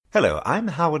Hello, I'm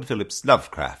Howard Phillips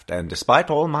Lovecraft, and despite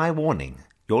all my warning,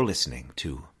 you're listening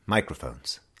to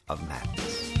Microphones of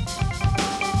Madness.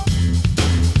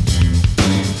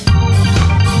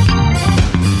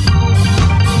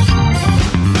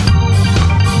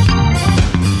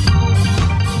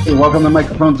 Hey, welcome to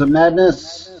Microphones of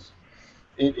Madness.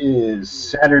 It is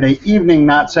Saturday evening,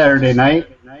 not Saturday night,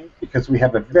 because we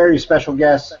have a very special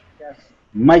guest,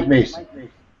 Mike Mason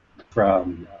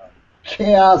from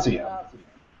Chaosium.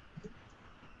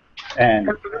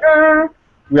 And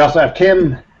we also have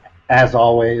Kim, as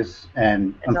always,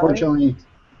 and unfortunately,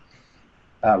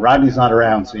 Rodney's not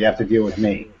around, so you have to deal with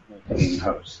me being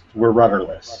host. We're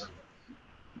rudderless.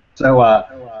 So,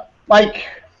 Mike,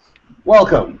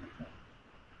 welcome.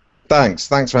 Thanks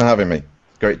for having me.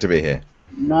 Great to be here.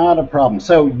 Not a problem.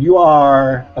 So, you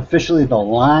are officially the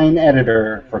line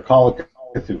editor for Call of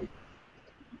Cthulhu.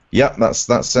 Yep,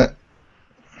 that's it.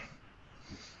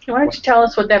 Why don't you tell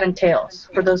us what that entails,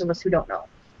 for those of us who don't know?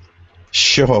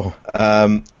 Sure.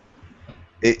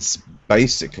 It's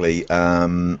basically,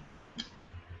 I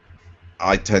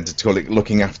tend to call it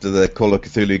looking after the Call of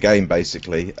Cthulhu game,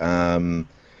 basically.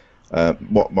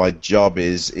 What my job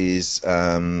is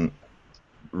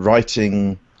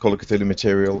writing Call of Cthulhu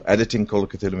material, editing Call of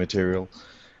Cthulhu material,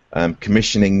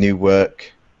 commissioning new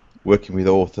work, working with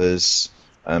authors,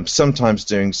 sometimes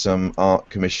doing some art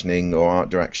commissioning or art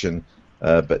direction,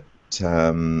 but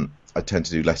I tend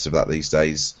to do less of that these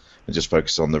days and just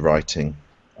focus on the writing.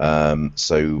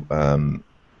 So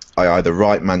I either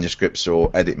write manuscripts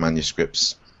or edit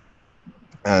manuscripts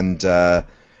and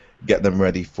get them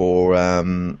ready for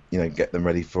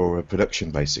production,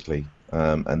 basically,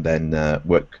 and then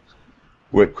work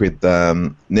with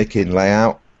Nick in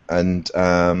layout and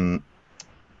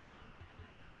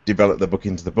develop the book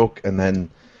into the book, and then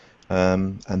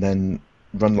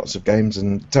run lots of games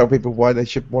and tell people why they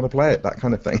should want to play it, that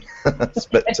kind of thing.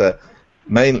 But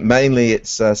mainly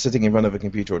it's sitting in front of a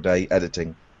computer all day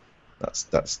editing.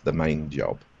 That's the main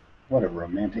job. What a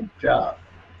romantic job.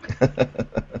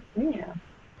 Yeah.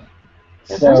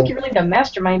 It sounds like you're really the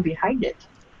mastermind behind it.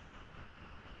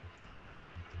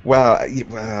 Well,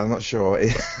 I'm not sure.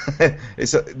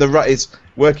 It's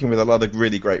working with a lot of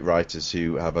really great writers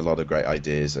who have a lot of great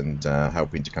ideas and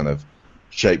helping to kind of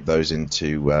shape those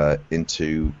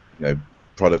into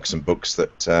products and books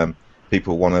that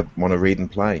people want to read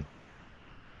and play.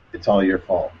 It's all your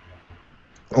fault.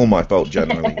 All my fault,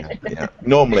 generally. Yeah.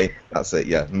 Normally, that's it.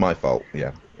 Yeah, my fault.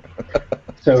 Yeah.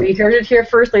 So you heard it here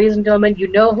first, ladies and gentlemen. You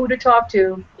know who to talk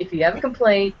to if you have a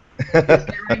complaint. Just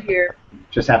get right here.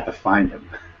 Just have to find him.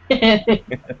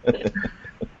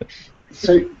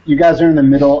 So you guys are in the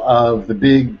middle of the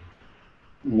big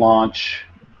launch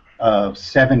of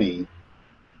 70.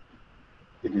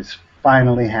 It is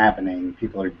finally happening.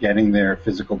 People are getting their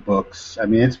physical books. I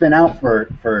mean, it's been out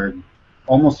for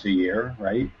almost a year,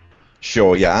 right?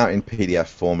 Sure, yeah, out in PDF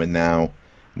form, and now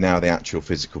the actual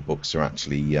physical books are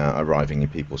actually arriving in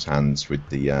people's hands with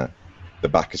the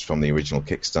backers from the original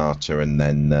Kickstarter, and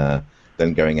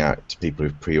then going out to people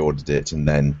who've pre-ordered it, and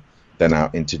then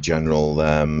out into general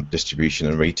distribution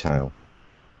and retail.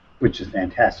 Which is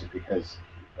fantastic, because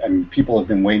people have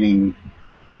been waiting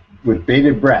with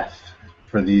bated breath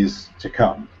for these to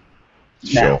come.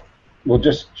 Sure. Now, we'll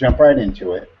just jump right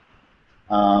into it.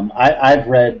 I've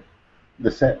read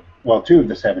two of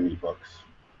the 70 books,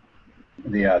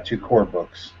 the two core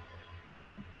books.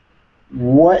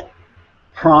 What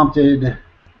prompted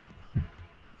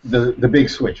the big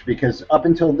switch? Because up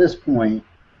until this point,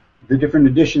 the different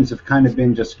editions have kind of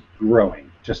been just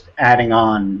growing, just adding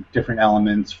on different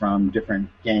elements from different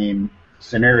game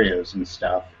scenarios and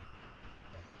stuff,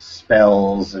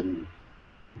 spells,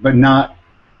 but not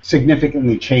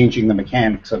significantly changing the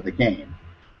mechanics of the game.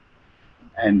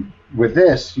 And with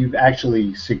this, you've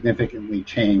actually significantly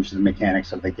changed the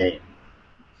mechanics of the game.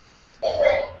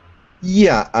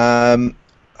 Yeah.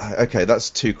 Okay, that's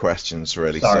two questions,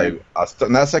 really. Sorry. So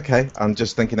that's okay. I'm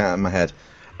just thinking out in my head.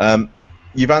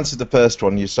 You've answered the first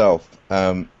one yourself.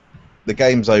 The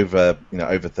game's over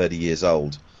 30 years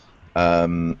old,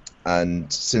 and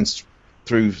since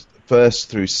through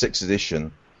 6th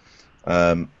edition,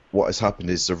 what has happened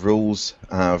is the rules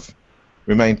have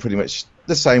remained pretty much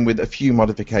the same, with a few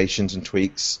modifications and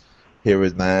tweaks here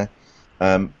and there.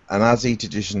 And as each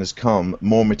edition has come,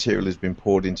 more material has been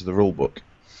poured into the rulebook,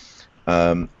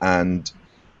 and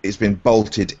it's been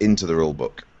bolted into the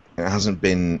rulebook. It hasn't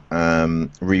been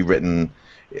rewritten.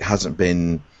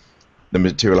 The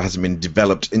material hasn't been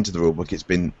developed into the rulebook. It's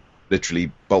been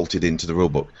literally bolted into the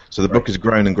rulebook. So the book has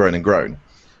grown and grown and grown.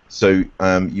 So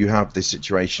you have this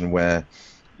situation where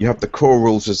you have the core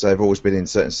rules as they've always been in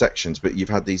certain sections, but you've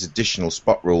had these additional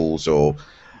spot rules or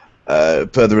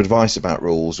further advice about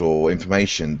rules or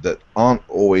information that aren't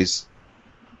always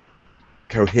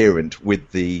coherent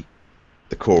with the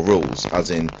core rules, as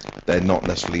in they're not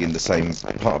necessarily in the same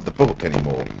part of the book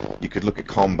anymore. You could look at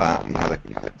combat, and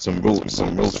you had some rules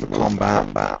for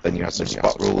combat, then you had some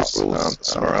spot rules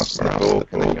somewhere else in the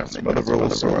book, and then you had some other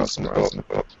rules somewhere else in the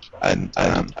book. And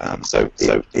so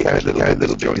it got a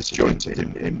little bit disjointed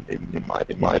in my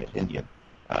opinion.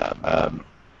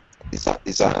 Is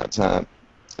that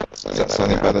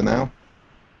sounding better now?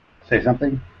 Say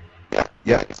something?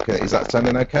 Yeah. Okay. Is that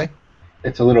sounding okay?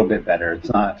 It's a little bit better.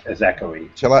 It's not as echoey.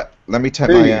 Let me take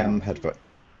my headphone.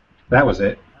 That was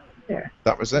it. Yeah.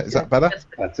 That was it? Is that better?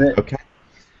 That's it. Okay.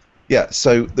 Yeah,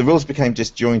 so the rules became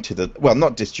disjointed. Well,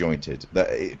 not disjointed.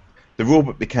 The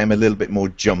rulebook became a little bit more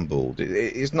jumbled.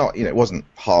 It's not, it wasn't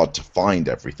hard to find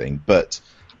everything, but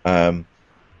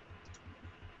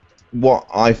what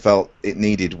I felt it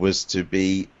needed was to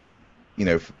be,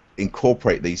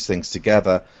 incorporate these things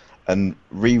together and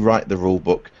rewrite the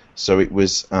rulebook so it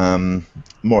was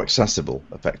more accessible,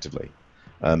 effectively.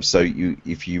 So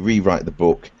if you rewrite the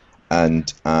book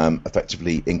and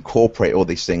effectively incorporate all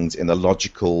these things in a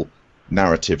logical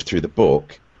narrative through the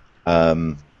book,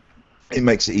 it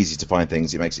makes it easy to find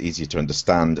things. It makes it easier to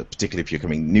understand, particularly if you're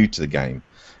coming new to the game.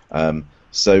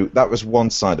 So that was one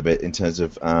side of it in terms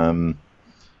of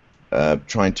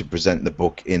trying to present the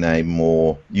book in a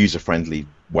more user-friendly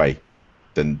way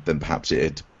than perhaps it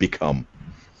had become.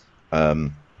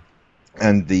 And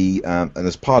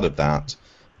as part of that,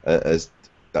 as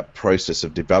that process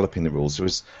of developing the rules,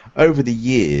 was over the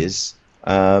years,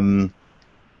 Call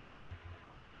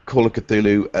of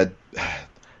Cthulhu,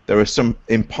 there are some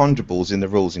imponderables in the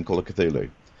rules in Call of Cthulhu,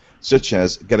 such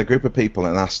as get a group of people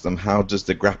and ask them how does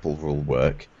the grapple rule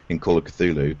work in Call of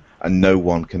Cthulhu, and no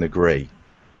one can agree,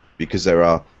 because there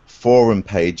are forum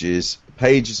pages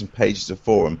and pages of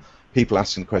forum, people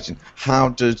asking the question, how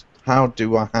do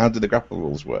the grapple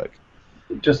rules work?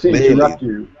 Just to interrupt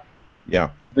you, yeah,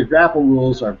 the grapple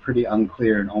rules are pretty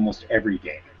unclear in almost every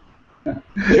game.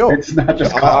 Sure. It's not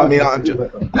just.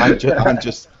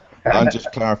 I'm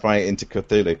just clarifying it into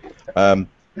Cthulhu.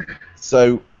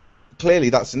 So clearly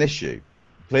that's an issue.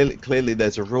 Clearly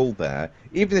there's a rule there.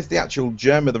 Even if the actual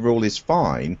germ of the rule is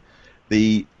fine,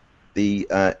 the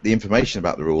information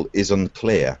about the rule is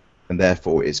unclear, and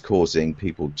therefore it's causing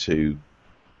people to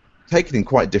take it in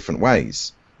quite different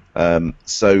ways. There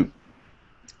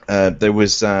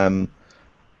was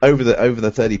over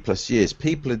the 30+ years,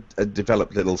 people had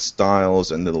developed little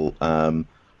styles and little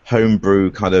homebrew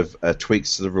kind of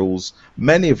tweaks to the rules,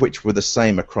 many of which were the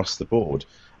same across the board.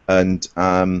 And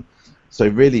so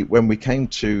really, when we came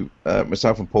to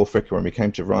myself and Paul Fricker, when we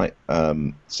came to write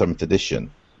 7th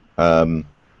edition,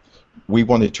 we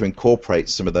wanted to incorporate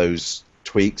some of those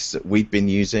tweaks that we'd been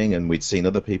using and we'd seen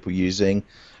other people using.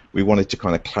 We wanted to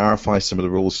kind of clarify some of the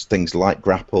rules, things like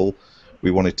grapple. We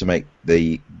wanted to make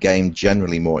the game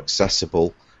generally more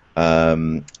accessible,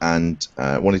 and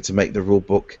wanted to make the rule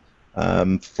book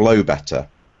flow better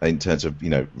in terms of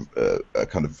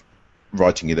kind of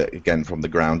writing it again from the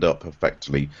ground up,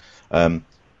 effectively,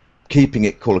 keeping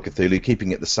it Call of Cthulhu,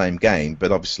 keeping it the same game,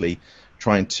 but obviously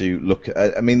trying to look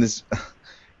at. I mean, there's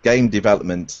game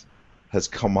development has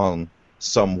come on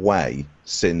some way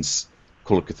since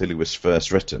Call of Cthulhu was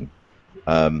first written.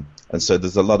 And so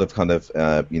there's a lot of kind of,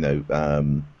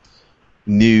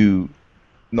 new,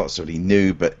 not necessarily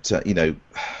new, but,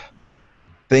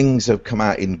 things have come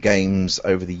out in games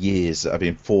over the years that have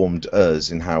informed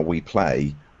us in how we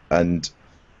play, and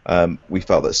we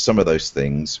felt that some of those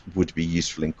things would be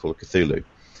useful in Call of Cthulhu.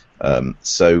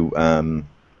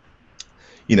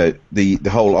 The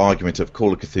whole argument of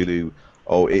Call of Cthulhu,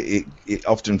 it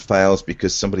often fails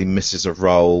because somebody misses a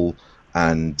roll,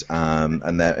 and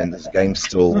the game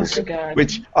stalls,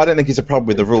 which I don't think is a problem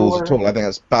with the rules at all. I think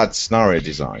that's bad scenario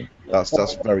design. That's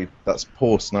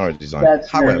poor scenario design. Bad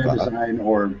scenario design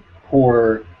or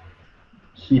poor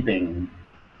keeping.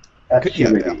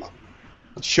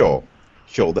 Sure.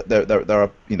 There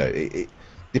are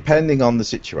depending on the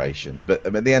situation, but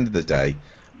at the end of the day,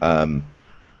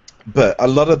 but a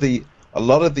lot of the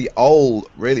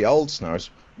really old scenarios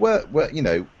were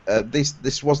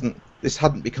this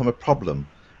hadn't become a problem,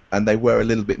 and they were a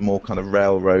little bit more kind of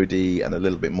railroady and a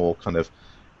little bit more kind of,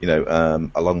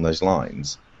 along those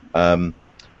lines.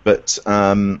 But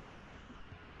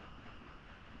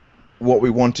what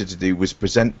we wanted to do was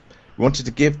we wanted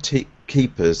to give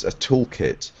keepers a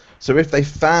toolkit. So if they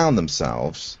found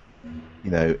themselves,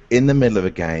 in the middle of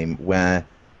a game where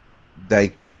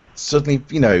they suddenly,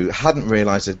 hadn't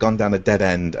realised they'd gone down a dead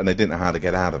end and they didn't know how to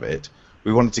get out of it.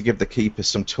 We wanted to give the keeper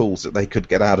some tools that they could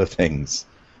get out of things,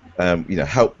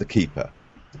 help the keeper,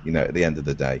 at the end of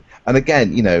the day. And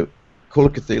again, Call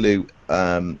of Cthulhu,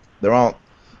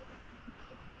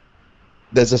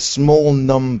 there's a small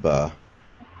number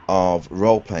of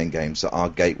role-playing games that are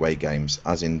gateway games,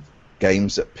 as in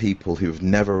games that people who've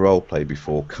never role-played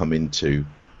before come into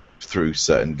through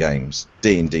certain games.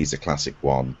 D&D is a classic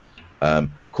one.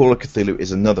 Call of Cthulhu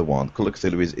is another one. Call of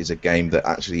Cthulhu is a game that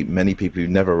actually many people who've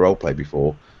never role-played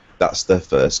before, that's their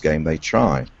first game they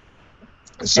try.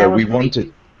 So we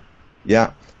wanted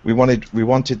the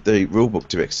rulebook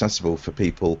to be accessible for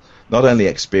people, not only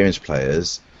experienced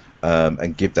players,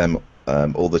 and give them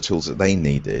all the tools that they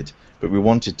needed, but we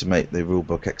wanted to make the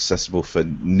rulebook accessible for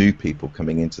new people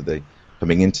coming into the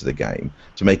game,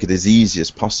 to make it as easy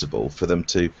as possible for them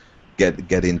to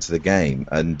get into the game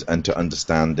and to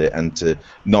understand it, and to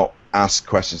not ask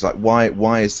questions like why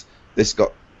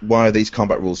are these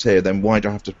combat rules here, then why do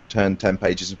I have to turn 10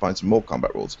 pages and find some more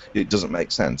combat rules? It doesn't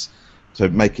make sense. So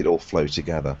make it all flow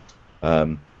together.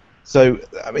 So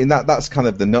I mean that's kind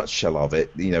of the nutshell of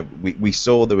it. We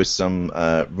saw there was some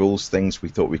rules things we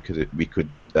thought we could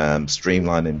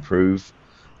streamline and improve.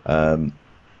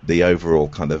 The overall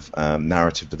kind of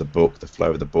narrative of the book, the flow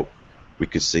of the book, we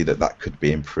could see that could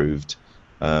be improved.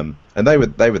 And they were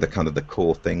the kind of the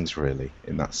core things really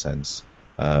in that sense.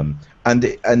 And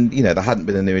there hadn't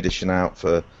been a new edition out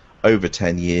for over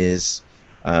 10 years.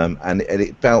 And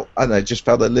it felt, I don't know, just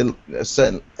felt a little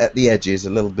certain at the edges,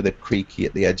 a little bit of creaky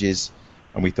at the edges,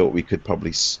 and we thought we could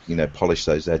probably polish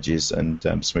those edges and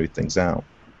smooth things out.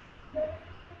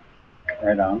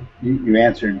 Right on. You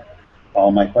answered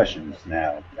all my questions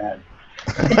now.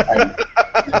 I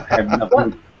have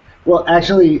nothing. Well,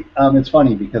 actually, it's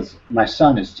funny because my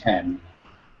son is 10,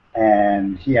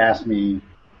 and he asked me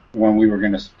when we were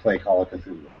going to play Call of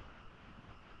Cthulhu,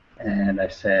 and I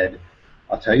said,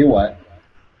 "I'll tell you what.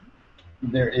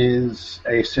 There is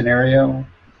a scenario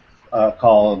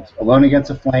called Alone Against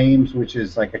the Flames, which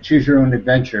is like a choose-your-own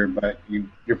adventure, but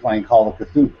you're playing Call of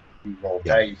Cthulhu. You roll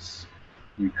dice,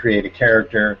 you create a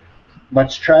character.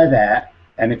 Let's try that,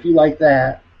 and if you like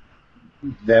that,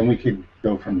 then we could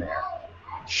go from there."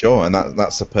 Sure, and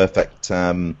that's a perfect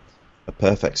scenario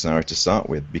to start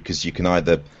with, because you can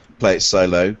either play it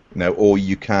solo, or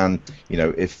you can,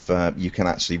 if you can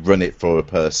actually run it for a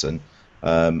person,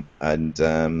 and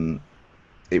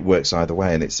it works either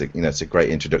way, and it's a great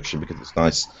introduction because it's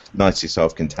nicely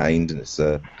self-contained, and it's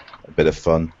a bit of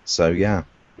fun. So yeah.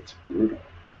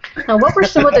 Now, what were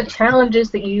some of the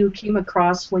challenges that you came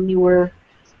across when you were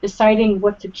deciding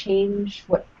what to change,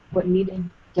 what needed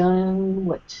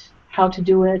done, how to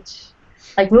do it,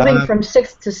 like moving from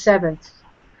 6th to 7th?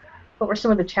 What were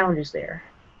some of the challenges there?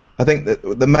 I think that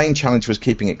the main challenge was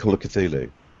keeping it Call of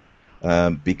Cthulhu,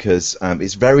 because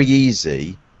it's very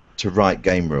easy to write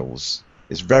game rules.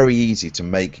 It's very easy to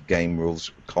make game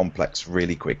rules complex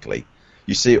really quickly.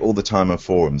 You see it all the time on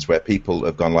forums where people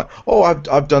have gone like, "Oh,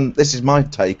 I've done this is my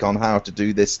take on how to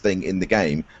do this thing in the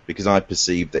game because I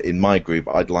perceive that in my group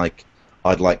I'd like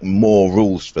more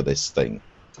rules for this thing,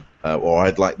 or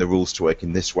I'd like the rules to work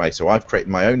in this way. So I've created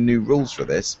my own new rules for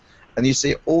this." And you see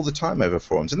it all the time over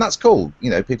forums, and that's cool.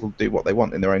 People do what they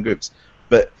want in their own groups,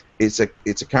 but it's a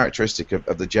characteristic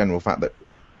of the general fact that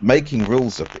making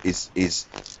rules up is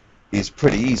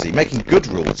pretty easy. Making good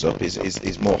rules up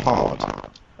is more hard.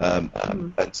 And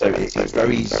so it's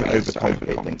very easy to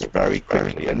overcomplicate things very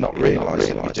quickly and not realise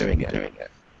that you're doing it.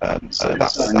 So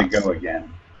that's starting to go again.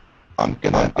 I'm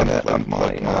gonna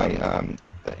unplug my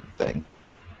thing.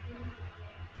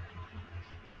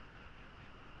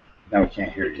 Now we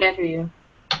can't hear you. Can't hear you.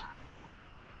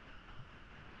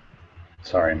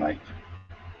 Sorry, Mike.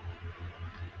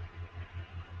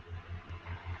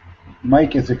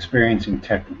 Mike is experiencing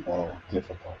technical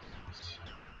difficulties.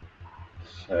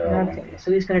 Okay,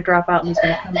 so he's going to drop out and he's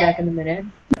going to come back in a minute.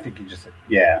 I think he just said,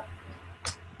 yeah.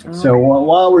 So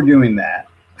while we're doing that,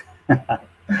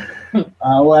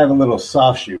 we'll have a little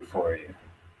soft shoe for you.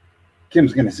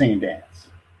 Kim's going to sing and dance.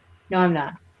 No, I'm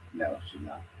not. No, she's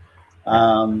not.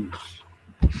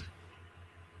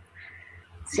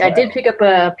 See, I did pick up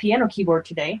a piano keyboard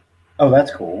today. Oh,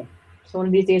 that's cool. So one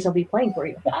of these days I'll be playing for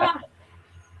you.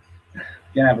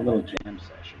 You're going to have a little jam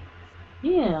session.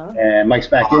 Yeah. And Mike's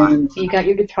back in. So you got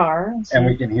your guitar. And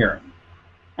we can hear him.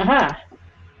 Uh-huh.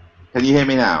 Can you hear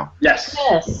me now? Yes.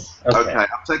 Yes. Okay, I'm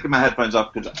taking my headphones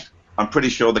off because I'm pretty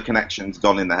sure the connection's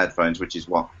gone in the headphones, which is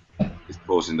what is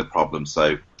causing the problem.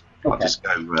 So I'll just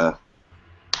go.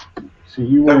 So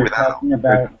you were talking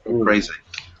about crazy.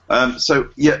 So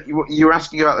yeah, you were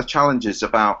asking about the challenges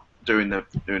about doing the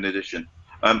edition.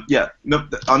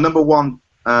 Our number one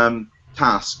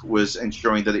task was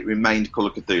ensuring that it remained Call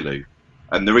of Cthulhu.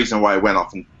 And the reason why I went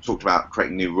off and talked about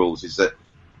creating new rules is that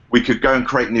we could go and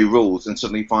create new rules and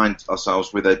suddenly find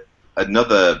ourselves with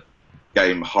another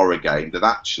horror game that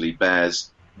actually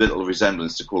bears little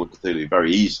resemblance to Call of Cthulhu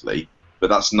very easily. But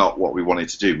that's not what we wanted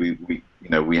to do.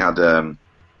 We had a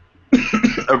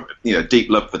deep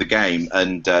love for the game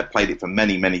and played it for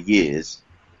many, many years.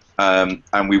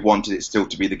 And we wanted it still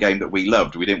to be the game that we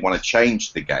loved. We didn't want to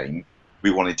change the game.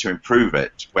 We wanted to improve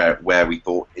it where we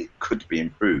thought it could be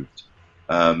improved.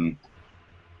 That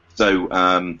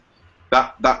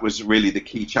was really the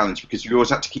key challenge, because we always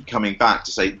had to keep coming back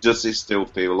to say, does this still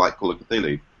feel like Call of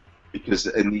Cthulhu? Because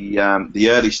in the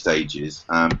early stages,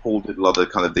 Paul did a lot of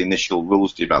kind of the initial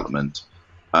rules development,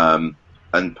 and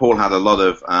Paul had a lot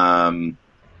of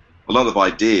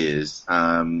ideas,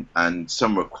 and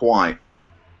some were quite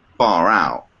far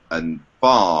out and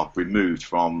far removed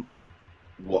from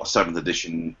what 7th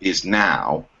edition is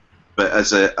now. But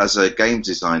as a game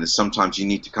designer, sometimes you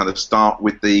need to kind of start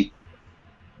with the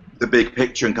big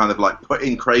picture and kind of like put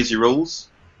in crazy rules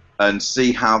and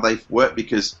see how they work,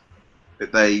 because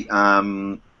they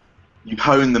you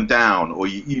hone them down, or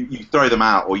you throw them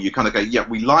out, or you kind of go, yeah,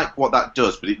 we like what that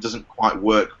does, but it doesn't quite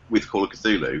work with Call of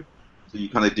Cthulhu. So you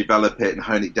kind of develop it and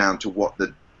hone it down to what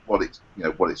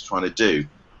it's trying to do.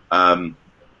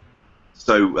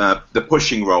 So the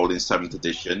pushing role in 7th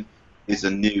edition is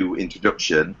a new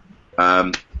introduction.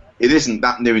 It isn't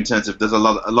that new in terms of there's a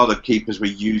lot of keepers were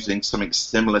using something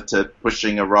similar to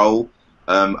pushing a roll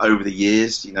over the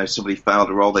years. Somebody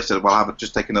failed a roll, they said, well, I'll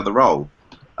just take another roll.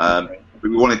 But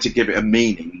we wanted to give it a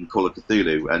meaning in Call of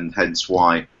Cthulhu, and hence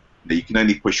why you can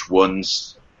only push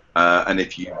once, and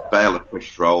if you fail a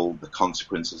push roll, the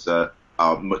consequences are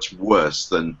much worse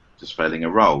than just failing a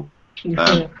roll.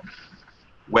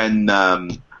 When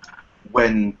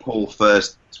Paul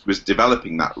first was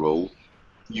developing that rule,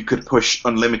 you could push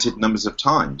unlimited numbers of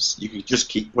times. You could just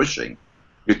keep pushing.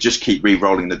 You could just keep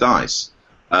re-rolling the dice.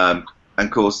 And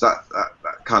of course, that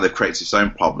kind of creates its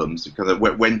own problems, because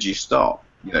when do you stop?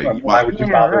 Why would you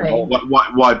bother?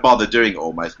 Right. Why bother doing it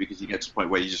almost? Because you get to the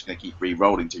point where you're just going to keep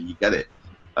re-rolling till you get it.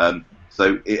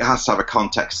 So it has to have a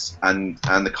context, and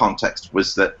the context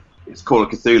was that it's Call of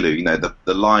Cthulhu.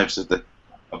 The lives of the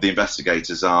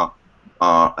investigators are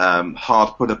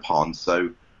hard put upon. So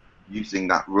using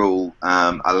that rule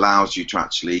allows you to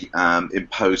actually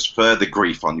impose further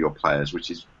grief on your players, which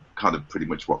is kind of pretty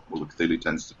much what Call of Cthulhu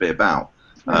tends to be about.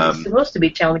 It's supposed to be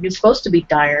challenging. It's supposed to be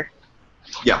dire.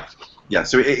 Yeah.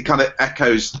 So it kind of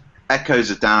echoes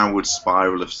a downward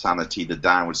spiral of sanity, the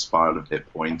downward spiral of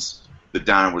hit points, the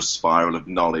downward spiral of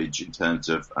knowledge in terms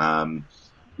of the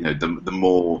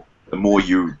more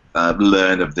you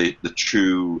learn of the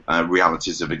true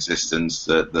realities of existence,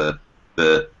 the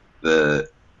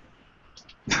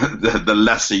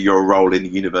lesser your role in the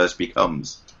universe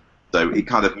becomes. So it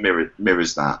kind of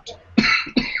mirrors that.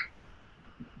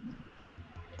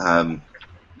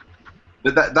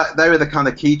 But they were the kind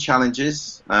of key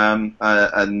challenges.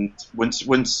 And once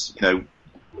we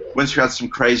had some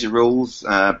crazy rules,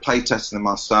 play testing them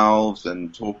ourselves,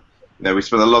 and talk. We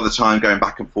spent a lot of time going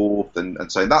back and forth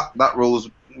and saying that rule's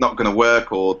not going to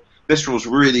work, or this rule's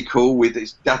really cool,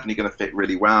 it's definitely going to fit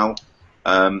really well,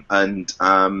 and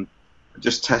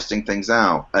just testing things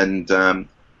out, and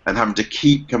having to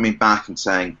keep coming back and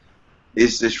saying,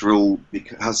 has this rule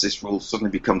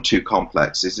suddenly become too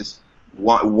complex?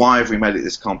 Why have we made it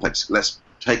this complex? Let's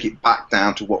take it back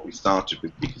down to what we started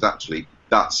with, because actually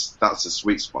that's a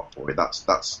sweet spot for it.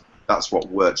 That's what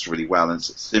works really well, and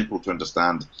it's simple to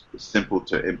understand, it's simple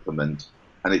to implement,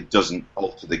 and it doesn't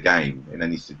alter the game in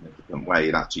any significant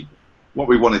way. What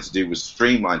we wanted to do was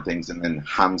streamline things and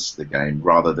enhance the game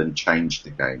rather than change the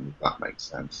game, if that makes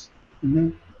sense.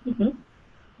 Mm-hmm. Mm-hmm.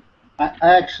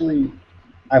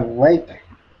 I like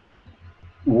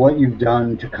what you've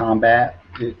done to combat.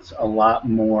 It's a lot,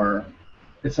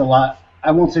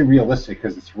 I won't say realistic,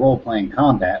 because it's role-playing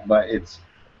combat, but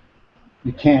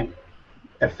you can't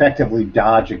effectively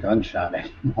dodge a gunshot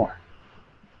anymore.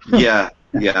 Yeah.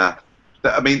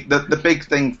 I mean, the big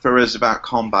thing for us about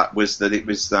combat was that it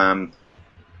was a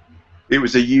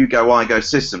you go, I go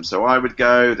system. So I would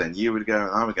go, then you would go, and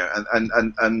I would go,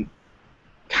 and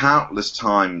countless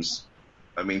times.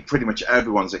 I mean, pretty much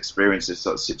everyone's experienced this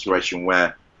sort of situation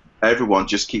where everyone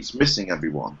just keeps missing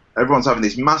everyone. Everyone's having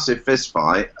this massive fist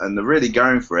fight, and they're really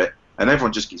going for it, and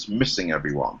everyone just keeps missing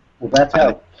everyone. Well, that's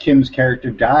how Kim's character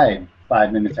died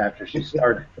 5 minutes after she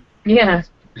started. Yeah,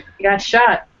 he got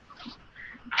shot.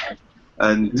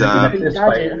 And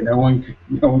no one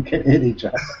can hit each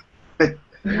other.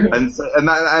 and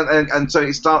so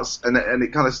it starts, and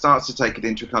it kind of starts to take it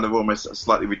into kind of almost a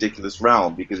slightly ridiculous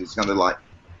realm, because it's kind of like,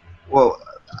 well,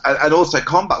 and also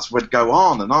combats would go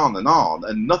on and on and on,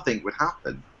 and nothing would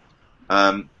happen,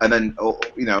 and then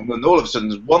when all of a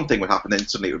sudden one thing would happen, then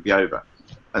suddenly it would be over,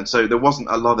 and so there wasn't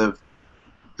a lot of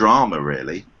drama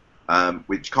really.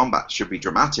 Which combat should be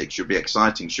dramatic, should be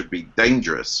exciting, should be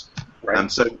dangerous, Right.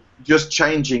 and so just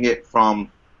changing it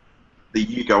from the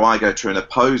you go, I go to an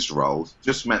opposed role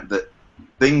just meant that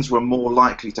things were more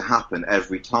likely to happen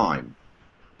every time,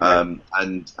 and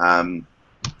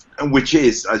which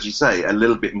is, as you say, a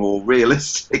little bit more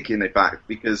realistic in fact,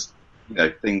 because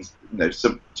things,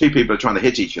 two people are trying to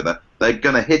hit each other, they're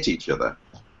going to hit each other,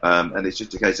 and it's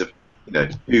just a case of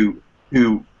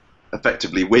who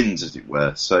effectively wins, as it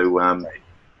were. So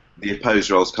the opposed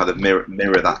roles kind of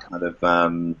mirror that kind of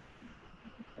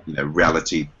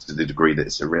reality to the degree that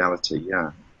it's a reality.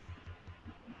 Yeah.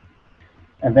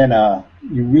 And then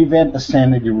you revamp the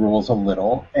sanity rules a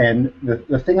little, and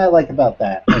the thing I like about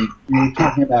that, and you were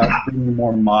talking about bringing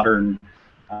more modern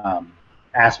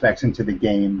aspects into the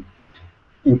game.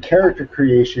 In character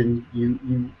creation,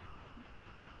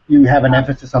 you have an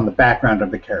emphasis on the background of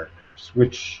the characters,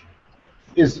 which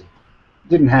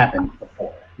didn't happen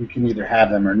before. You can either have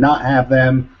them or not have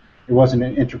them. It wasn't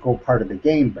an integral part of the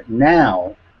game, but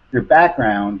now your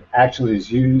background actually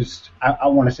is used, I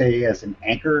want to say, as an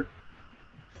anchor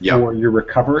for your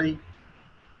recovery.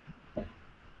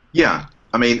 Yeah,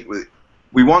 I mean,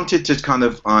 we wanted to kind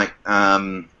of like,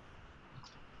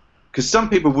 because some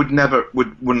people wouldn't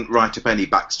write up any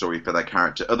backstory for their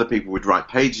character. Other people would write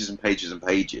pages and pages and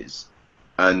pages,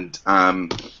 and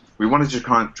we wanted to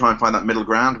try and find that middle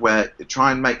ground where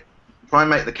try and make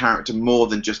the character more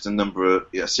than just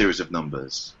a series of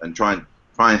numbers, and try and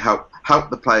help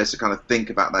the players to kind of think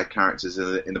about their characters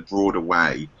in a broader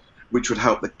way, which would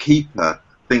help the keeper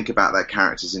think about their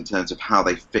characters in terms of how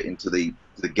they fit into the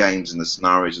games and the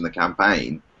scenarios and the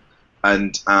campaign,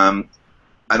 and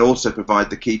also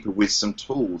provide the keeper with some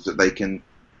tools that they can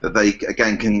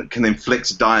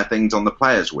inflict dire things on the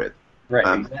players with.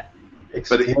 Right.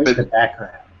 Exploit the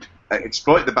background.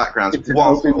 Exploit the backgrounds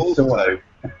whilst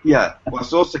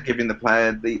also giving the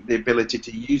player the ability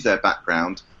to use their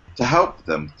background to help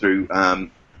them through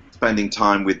spending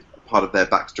time with part of their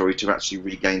backstory to actually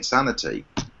regain sanity.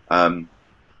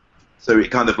 So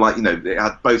it kind of like, it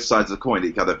had both sides of the coin.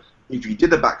 It kind of, if you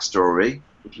did a backstory,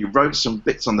 if you wrote some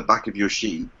bits on the back of your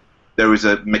sheet, there was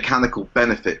a mechanical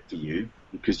benefit for you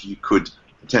because you could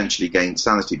potentially gain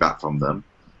sanity back from them.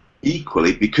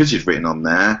 Equally, because you've written on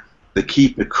there, the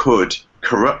keeper could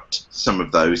corrupt some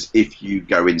of those if you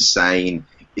go insane,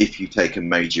 if you take a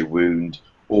major wound,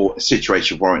 or a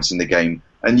situation warrants in the game,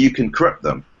 and you can corrupt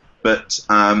them. But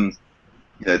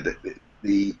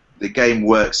the game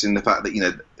works in the fact that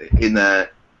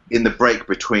in the break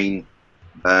between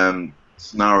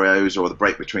scenarios, or the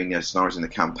break between scenarios in the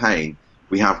campaign,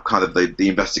 we have kind of the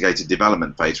investigative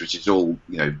development phase, which is all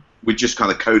we just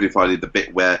kind of codified the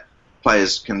bit where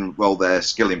players can roll their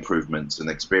skill improvements and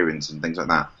experience and things like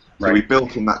that. So Right. we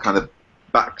built in that kind of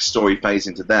backstory phase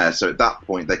into there, so at that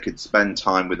point they could spend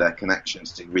time with their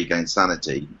connections to regain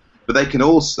sanity. But they can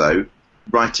also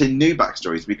write in new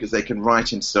backstories, because they can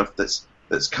write in stuff that's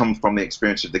come from the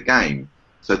experience of the game.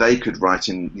 So they could write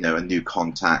in a new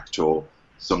contact or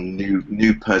some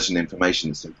new person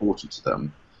information that's important to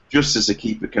them. Just as a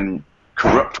keeper can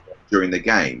corrupt during the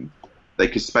game, they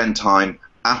could spend time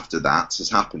after that has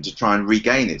happened to try and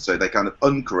regain it, so they kind of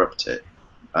uncorrupt it,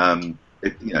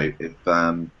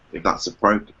 if that's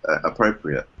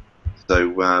appropriate.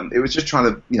 So it was just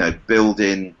trying to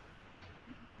building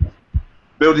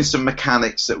some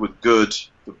mechanics that were good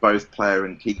for both player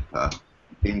and keeper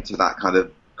into that kind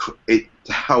of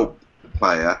to help the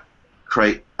player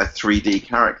create a 3D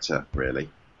character. Really,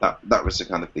 that was the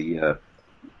kind of the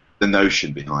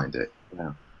notion behind it.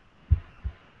 Yeah.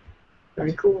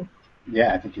 Very cool.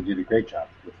 Yeah, I think you did a great job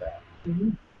with that.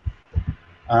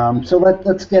 Mm-hmm. So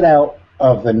let's get out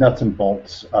of the nuts and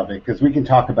bolts of it, because we can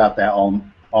talk about that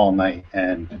all night,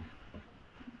 and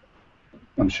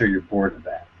I'm sure you're bored of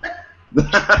that.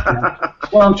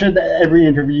 Well, I'm sure that every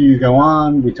interview you go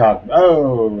on, we talk,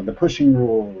 the pushing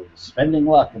rules, spending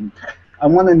luck, and I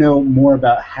want to know more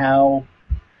about how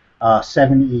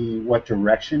 7E, what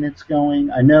direction it's going.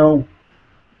 I know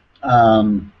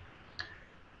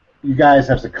you guys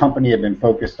as a company have been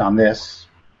focused on this,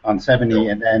 on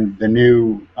 7E, and then the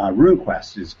new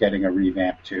RuneQuest is getting a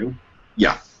revamp too.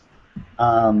 Yeah.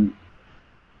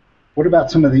 What about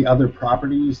some of the other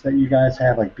properties that you guys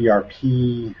have, like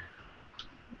BRP?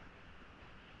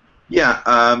 Yeah.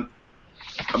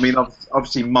 I mean,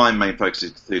 obviously my main focus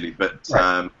is Cthulhu, but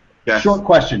Right. Jeff, Short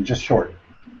question, just short.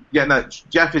 yeah, no,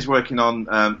 Jeff is working on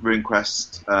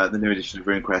RuneQuest, the new edition of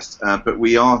RuneQuest,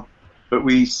 but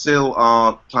we still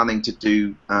are planning to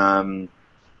do,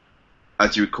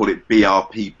 as you would call it,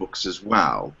 BRP books as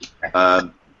well.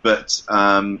 But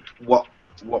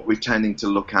what we're tending to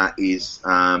look at is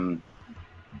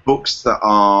books that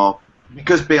are,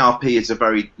 because BRP is a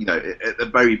very, at a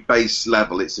very base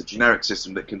level, it's a generic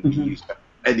system that can be used for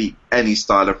any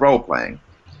style of role playing.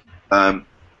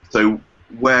 So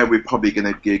where we're probably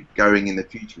going to get going in the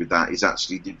future with that is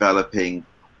actually developing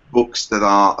books that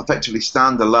are effectively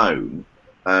standalone.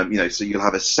 So you'll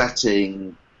have a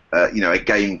setting, a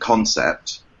game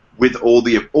concept with all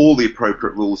the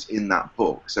appropriate rules in that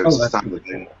book. So it's a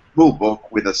standalone rule book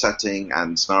with a setting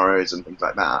and scenarios and things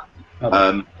like that.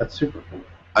 That's super cool.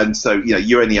 And so,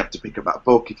 you only have to pick up that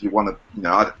book if you want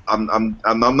to.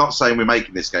 I'm not saying we're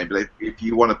making this game, but if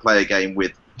you want to play a game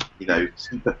with,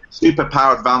 super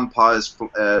powered vampires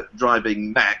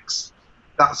driving mechs,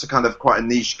 that's a kind of quite a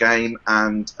niche game,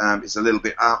 and it's a little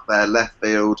bit out there, left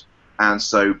field. And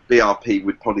so BRP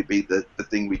would probably be the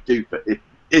thing we do, but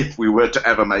if we were to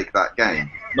ever make that game,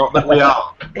 not that we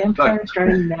are. Vampires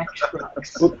driving mech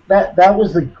trucks. Well, that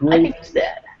was the I great. can use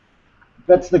that.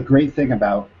 That's the great thing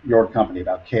about your company,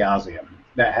 about Chaosium.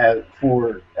 That has,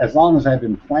 for as long as I've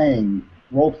been playing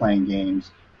role-playing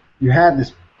games, you had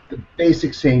the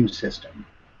basic same system.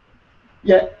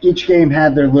 Yet each game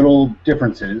had their little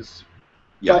differences.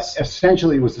 Yes. But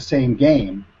essentially, it was the same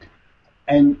game.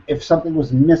 And if something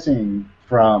was missing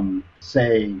from,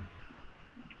 say,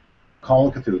 Call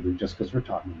of Cthulhu, just because we're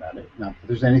talking about it, not that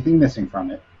there's anything missing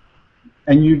from it,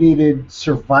 and you needed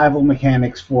survival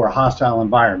mechanics for a hostile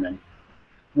environment,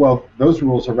 well, those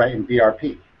rules are right in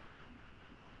BRP.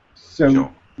 So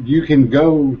Sure. you can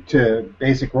go to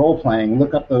basic role-playing,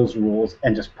 look up those rules,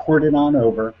 and just port it on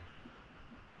over,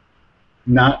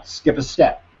 not skip a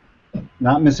step,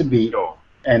 not miss a beat, Sure.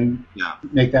 and Yeah.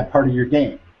 make that part of your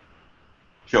game.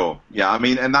 Sure. Yeah. I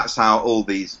mean, and that's how all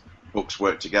these books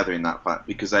work together in that fact,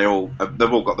 because they've all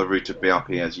got the root of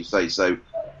BRP, as you say. So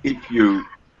if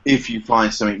you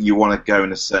find something you want to go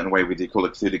in a certain way with your Call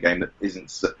of Cthulhu game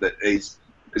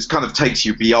it kind of takes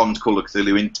you beyond Call of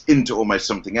Cthulhu into almost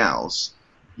something else,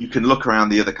 you can look around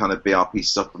the other kind of BRP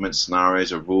supplement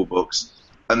scenarios or rule books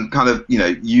and kind of,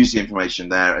 use the information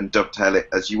there and dovetail it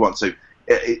as you want. So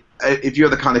if you're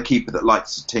the kind of keeper that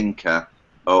likes to tinker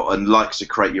and likes to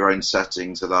create your own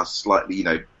settings that are slightly,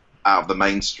 out of the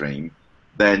mainstream,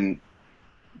 then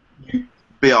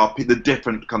BRP, the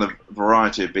different kind of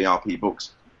variety of BRP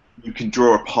books, you can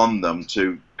draw upon them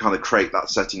to kind of create that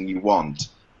setting you want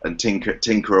and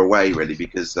tinker away, really,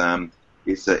 because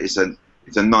it's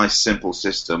a nice simple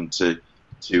system to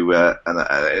and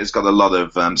it's got a lot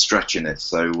of stretch in it,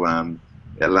 so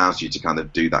it allows you to kind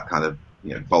of do that kind of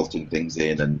bolting things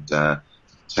in and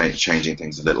changing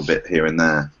things a little bit here and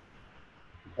there.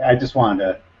 I just wanted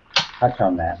to touch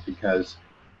on that because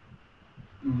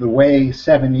the way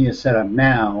 7e is set up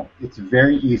now, it's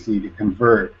very easy to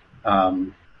convert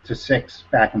to 6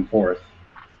 back and forth.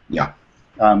 Yeah.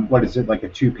 What is it, like a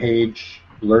 2-page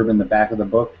blurb in the back of the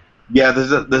book? Yeah,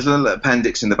 there's a little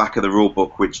appendix in the back of the rule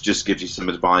book which just gives you some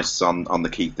advice on the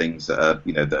key things that are,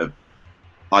 that have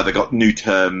either got new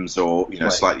terms or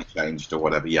Right. slightly changed or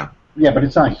whatever. Yeah. Yeah, but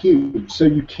it's not huge, so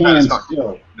you can it's not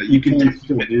still No, you can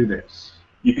still do this.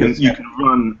 You can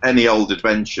run any old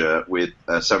adventure with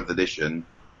 7th edition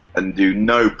and do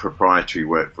no proprietary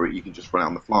work for it. You can just run it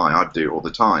on the fly. I do it all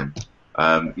the time.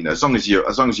 As long as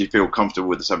you feel comfortable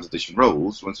with the 7th edition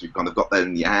rules, once you've kind of got that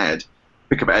in your head,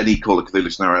 pick up any Call of Cthulhu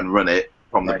scenario and run it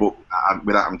from the Right. book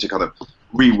without having to kind of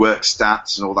rework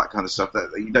stats and all that kind of stuff.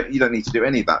 You don't need to do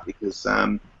any of that because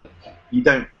you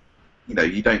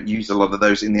don't use a lot of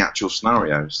those in the actual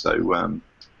scenario. So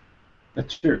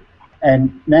That's true.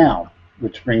 And now,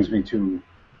 which brings me to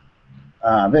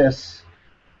this.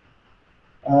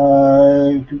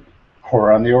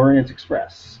 Horror on the Orient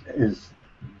Express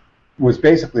was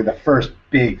basically the first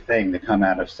big thing to come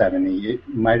out of 7e. It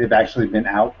might have actually been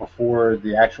out before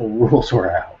the actual rules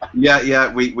were out.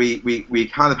 yeah, we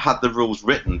kind of had the rules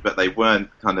written, but they weren't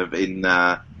kind of in.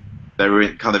 They were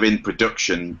in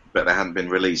production, but they hadn't been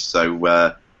released.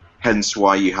 So hence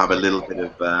why you have a little bit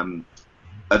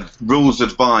of rules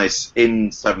advice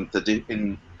in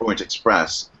in Orient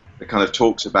Express that kind of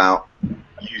talks about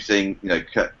using,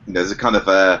 there's a kind of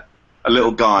a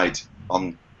little guide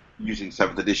on using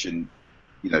 7th edition,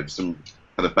 some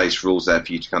kind of base rules there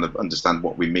for you to kind of understand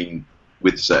what we mean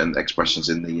with certain expressions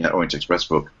in the Orient Express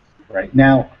book. Right.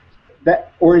 Now,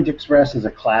 that Orient Express is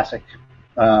a classic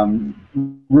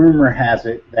Rumor has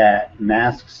it that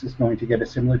Masks is going to get a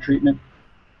similar treatment.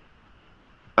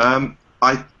 I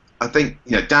think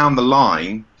down the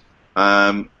line,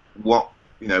 what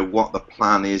the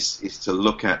plan is to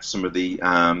look at some of the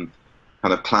kind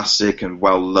of classic and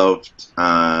well loved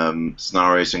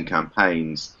scenarios and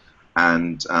campaigns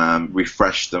and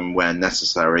refresh them where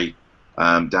necessary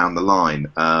down the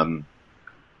line.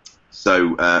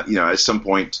 So at some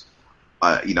point,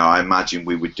 I imagine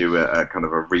we would do a kind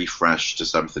of a refresh to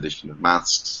 7th edition of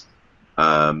Masks,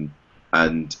 and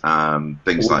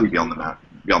things like Beyond the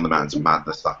Mountains of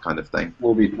Madness, that kind of thing.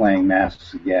 We'll be playing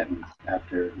Masks again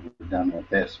after we're done with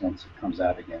this. Once it comes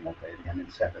out again, we'll play it again in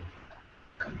 7th.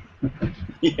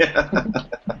 Yeah.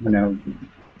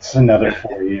 It's another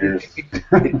 4 years.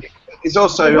 It's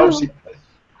also obviously, I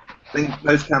think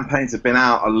those campaigns have been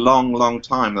out a long, long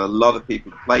time, and a lot of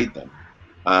people have played them.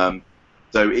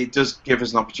 So it does give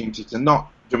us an opportunity to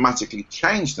not dramatically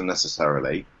change them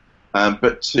necessarily,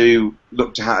 but to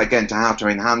look to how to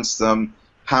enhance them,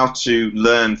 how to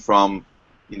learn from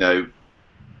 20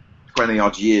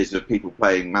 odd years of people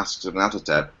playing Masks of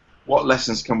Nyarlathotep. What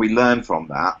lessons can we learn from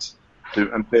that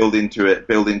and build into a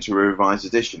revised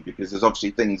edition? Because there's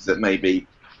obviously things that maybe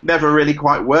never really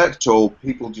quite worked, or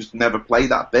people just never play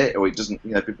that bit, or it doesn't.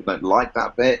 People don't like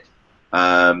that bit.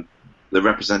 The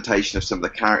representation of some of the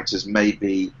characters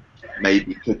maybe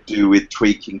could do with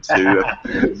tweaking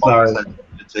to Sorry.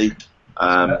 sensibility.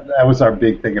 That was our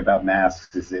big thing about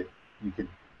Masks, is it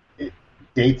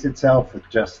dates itself with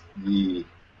just the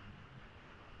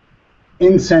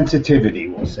insensitivity,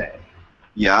 we'll say.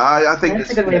 Yeah, I think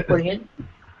that's a good way of putting it.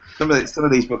 Some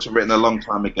of these books were written a long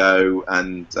time ago,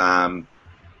 and I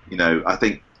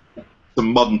think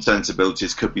some modern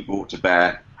sensibilities could be brought to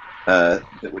bear that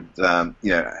would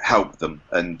help them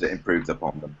and improve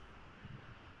upon them.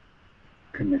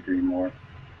 Couldn't agree more.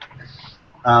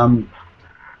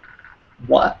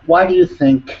 Why do you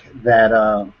think that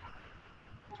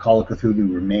Call of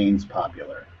Cthulhu remains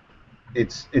popular?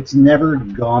 It's never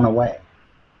gone away.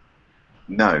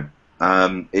 No,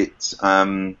 it's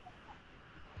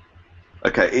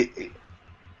okay.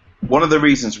 One of the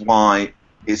reasons why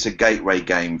it's a gateway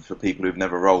game for people who've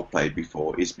never role played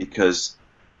before is because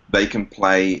they can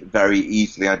play very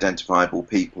easily identifiable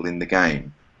people in the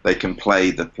game. They can play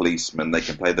the policeman, they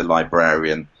can play the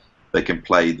librarian, they can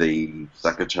play the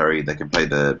secretary, they can play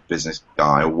the business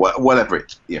guy, or whatever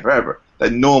whoever. They're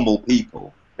normal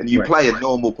people, and you play a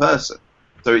normal person,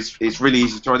 so it's really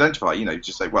easy to identify.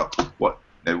 Just say, well, what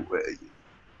do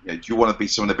you want to be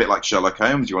someone a bit like Sherlock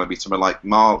Holmes? Do you want to be someone like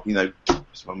Marlowe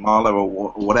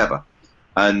or whatever?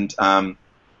 And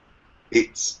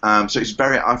it's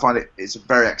very. I find it's a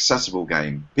very accessible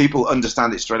game. People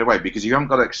understand it straight away because you haven't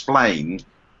got to explain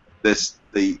this.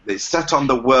 It's set on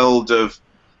the world of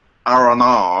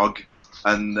Aronarg,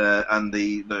 and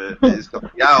it's got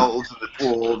the elves and the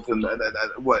dwarves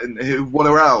and what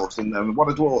are elves and what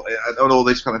are dwarves and all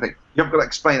this kind of thing. You haven't got to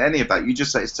explain any of that. You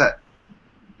just say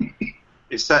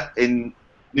it's set in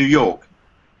New York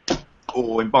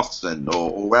or in Boston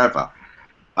or wherever.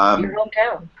 Your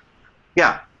hometown.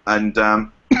 Yeah, and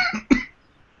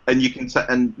and you can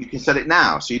set it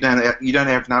now, so you don't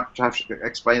have to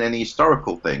explain any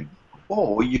historical thing,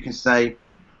 or you can say,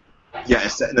 yeah,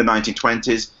 it's set in the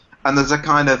 1920s, and there's a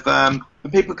kind of and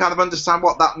people kind of understand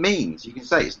what that means. You can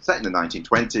say it's set in the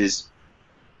 1920s,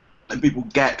 and people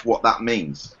get what that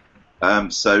means.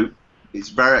 So it's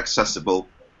very accessible,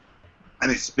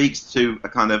 and it speaks to a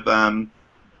kind of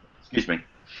excuse me,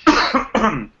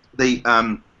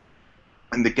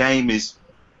 and the game is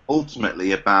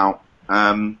ultimately about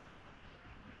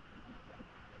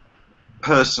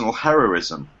personal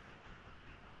heroism.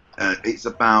 It's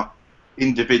about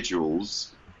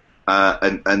individuals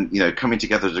and coming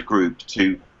together as a group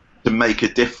to make a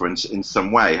difference in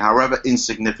some way, however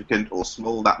insignificant or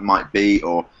small that might be,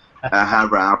 or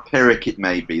however Pyrrhic it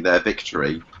may be, their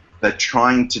victory. They're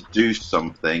trying to do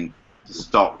something to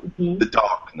stop the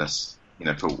darkness,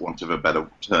 for want of a better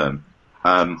term.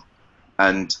 And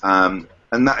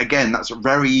that, again, that's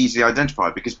very easily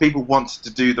identified because people want to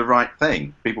do the right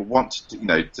thing. People want to,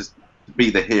 to be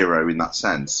the hero in that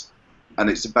sense. And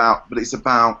it's about,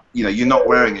 you're not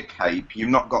wearing a cape, you've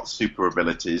not got super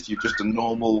abilities, you're just a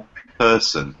normal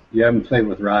person. You haven't played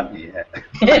with Rodney yet.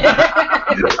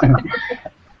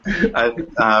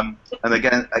 And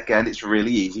again, it's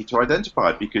really easy to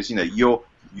identify because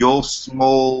your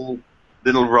small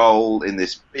little role in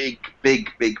this big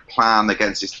plan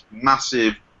against this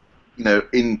massive,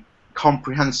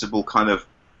 incomprehensible kind of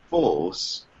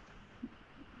force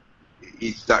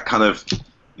is that kind of,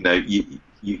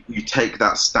 you take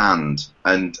that stand,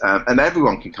 and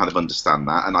everyone can kind of understand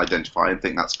that and identify and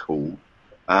think that's cool,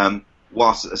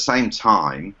 whilst at the same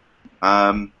time,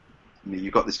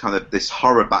 you've got this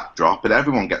horror backdrop, and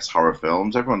everyone gets horror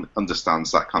films. Everyone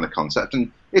understands that kind of concept,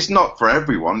 and it's not for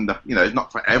everyone. It's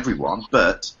not for everyone,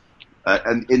 but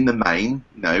and in the main,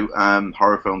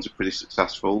 horror films are pretty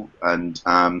successful, and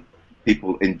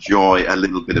people enjoy a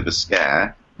little bit of a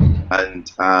scare,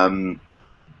 and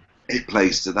it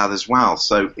plays to that as well.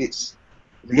 So it's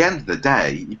at the end of the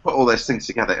day, you put all those things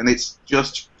together, and it's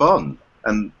just fun,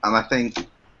 and I think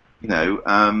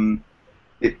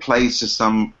it plays to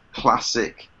some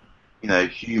classic,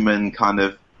 human kind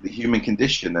of the human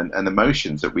condition and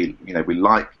emotions that we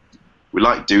like. We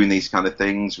like doing these kind of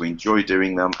things. We enjoy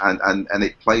doing them, and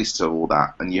it plays to all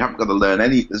that. And you haven't got to learn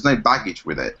there's no baggage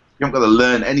with it. You haven't got to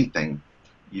learn anything.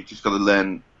 You've just got to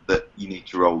learn that you need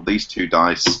to roll these 2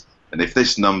 dice, and if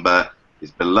this number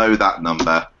is below that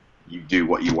number, you do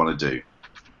what you want to do.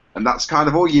 And that's kind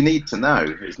of all you need to know.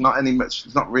 It's not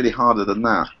really harder than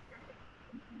that.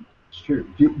 Sure.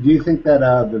 Do you think that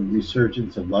the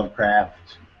resurgence of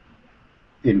Lovecraft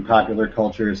in popular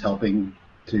culture is helping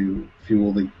to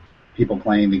fuel the people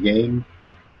playing the game?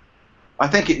 I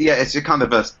think it's a kind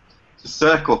of a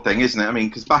circle thing, isn't it? I mean,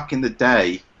 because back in the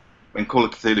day, when Call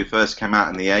of Cthulhu first came out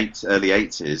in the early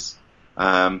 80s,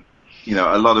 a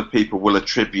lot of people will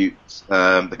attribute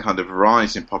the kind of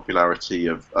rise in popularity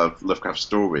of Lovecraft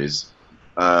stories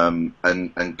and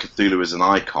Cthulhu as an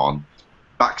icon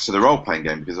back to the role-playing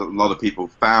game, because a lot of people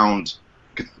found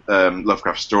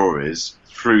Lovecraft stories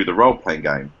through the role-playing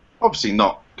game. Obviously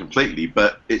not completely,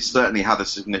 but it certainly had a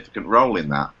significant role in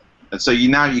that. And so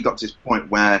you got to this point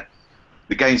where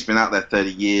the game's been out there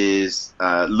 30 years,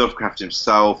 Lovecraft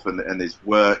himself and his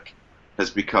work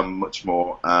has become much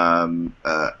more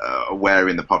aware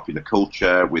in the popular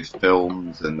culture with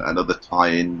films and other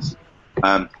tie-ins.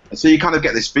 And so you kind of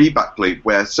get this feedback loop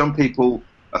where some people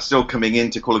are still coming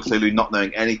into Call of Cthulhu not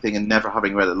knowing anything and never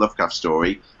having read a Lovecraft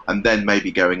story, and then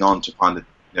maybe going on to find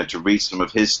to read some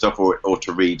of his stuff or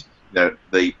to read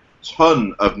the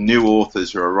ton of new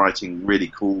authors who are writing really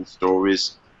cool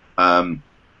stories. And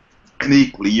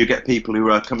equally, you get people who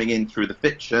are coming in through the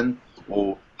fiction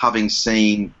or having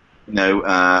seen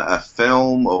a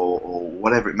film or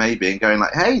whatever it may be, and going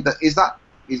like, hey, is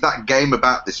that game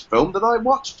about this film that I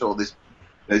watched, or this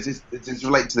does this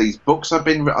relate to these books I've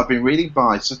been reading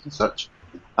by such and such?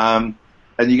 And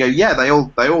you go, yeah, they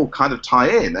all kind of tie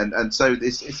in, and so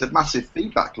it's a massive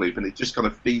feedback loop, and it just kind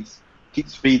of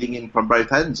keeps feeding in from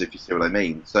both ends, if you see what I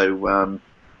mean. So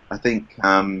I think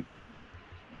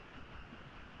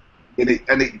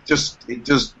it just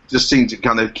seemed to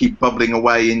kind of keep bubbling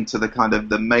away into the kind of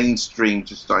the mainstream,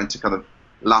 just starting to kind of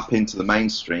lap into the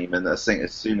mainstream. And I think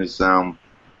as soon as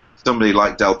somebody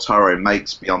like Del Toro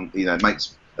makes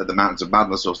The Mountains of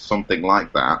Madness or something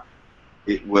like that,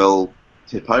 it will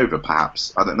tip over,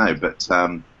 perhaps. I don't know, but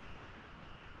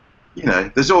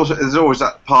there's always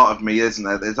that part of me, isn't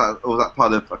there? There's always that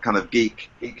part of a kind of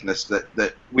geekness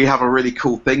that we have a really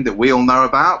cool thing that we all know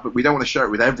about, but we don't want to share it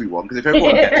with everyone, because if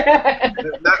everyone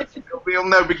gets it, we'll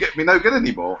never be no good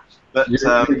anymore. But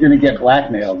you're going to get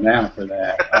blackmailed now for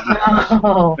that.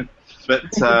 No. But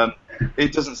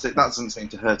that doesn't seem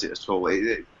to hurt it at all.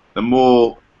 The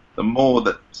more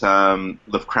that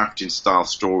Lovecraftian style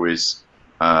stories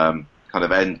kind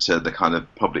of enter the kind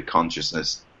of public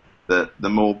consciousness, the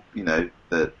more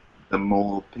the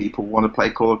more people want to play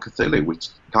Call of Cthulhu, which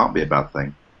can't be a bad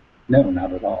thing. No,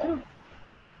 not at all.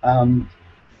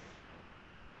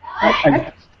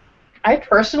 I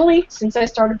personally, since I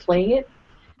started playing it,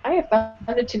 I have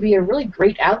found it to be a really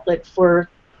great outlet for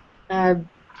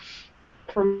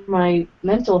my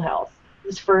mental health.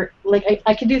 It's for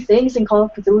I can do things in Call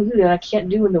of Cthulhu that I can't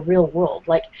do in the real world,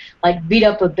 like beat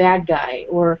up a bad guy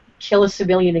or kill a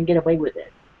civilian and get away with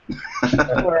it,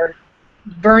 or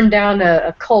burn down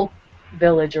a cult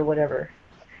village or whatever.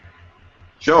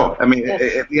 Sure. I mean,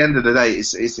 at the end of the day,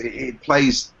 it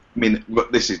plays. I mean,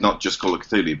 look, this is not just Call of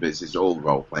Cthulhu, but this is all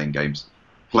role-playing games.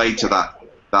 Play to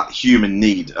that human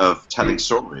need of telling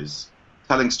stories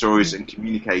and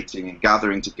communicating and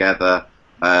gathering together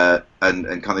and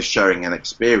kind of sharing an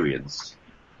experience,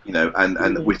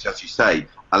 and which, as you say,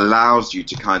 allows you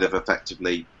to kind of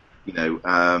effectively,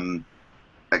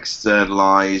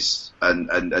 externalize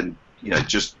and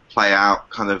just play out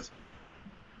kind of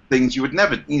things you would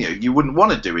never, you wouldn't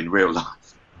want to do in real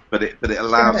life, but it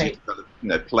allows you to kind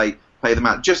of, play them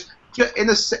out just in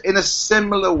a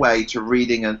similar way to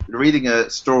reading a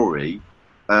story.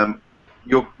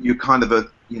 You're kind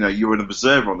of you're an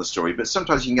observer on the story, but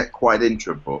sometimes you can get quite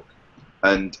into a book,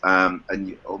 and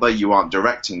although you aren't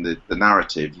directing the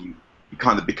narrative, you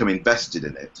kind of become invested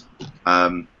in it.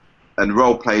 And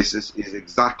role play is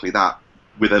exactly that,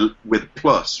 with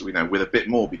plus, with a bit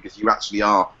more, because you actually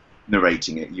are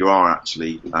narrating it. You are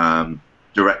actually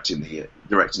directing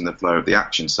the flow of the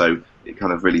action. So it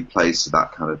kind of really plays to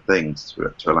that kind of thing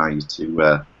to allow you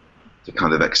to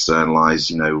kind of externalize,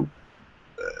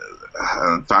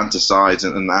 fantasize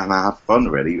and have fun,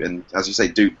 really. And as you say,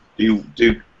 do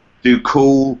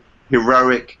cool,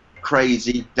 heroic,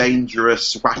 crazy,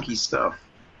 dangerous, wacky stuff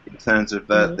in terms of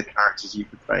the characters you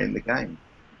portray in the game.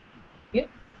 Yep.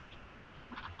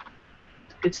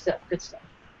 Good stuff.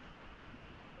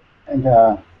 And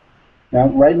now,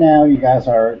 right now, you guys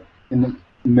are in the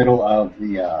middle of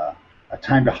the a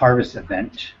Time to Harvest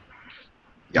event,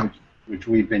 which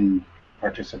we've been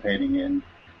participating in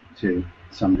to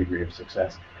some degree of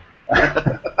success.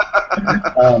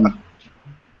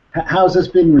 How's this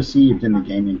been received in the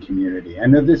gaming community? I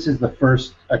know this is the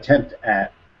first attempt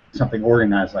at something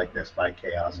organized like this by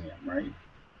Chaosium, right?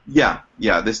 Yeah.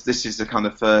 This is the kind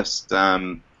of first,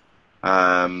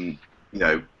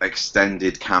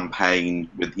 extended campaign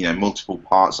with multiple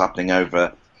parts happening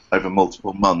over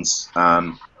multiple months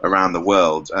around the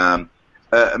world.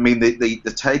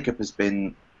 The take-up has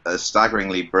been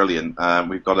staggeringly brilliant.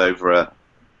 We've got over about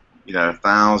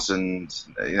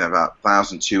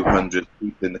 1,200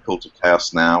 people in the Cult of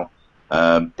Chaos now.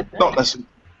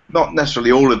 Not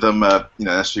necessarily all of them are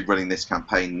necessarily running this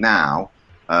campaign now,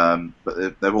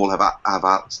 but they all have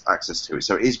access to it.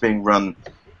 So it is being run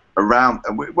around.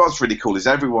 And what's really cool is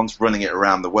everyone's running it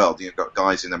around the world. You've got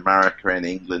guys in America and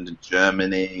England and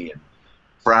Germany and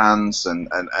France and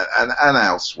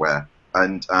elsewhere,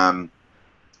 and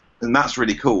that's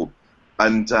really cool.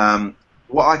 And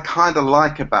what I kind of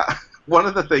like about one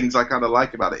of the things I kind of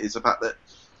like about it is the fact that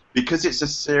because it's a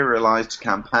serialized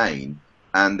campaign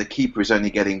and the keeper is only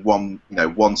getting one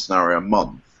scenario a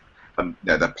month,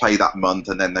 they play that month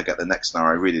and then they get the next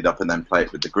scenario, read it up, and then play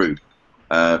it with the group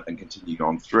and continue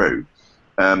on through.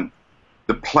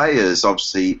 The players,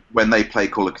 obviously, when they play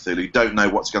Call of Cthulhu, don't know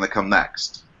what's going to come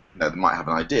next. They might have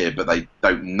an idea, but they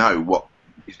don't know what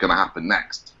is going to happen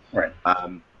next. Right.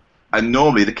 And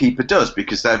normally the keeper does,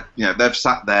 because they've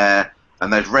sat there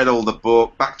and they've read all the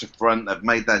book back to front. They've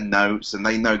made their notes and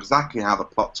they know exactly how the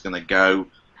plot's going to go,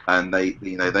 and they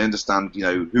understand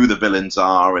who the villains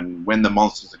are and when the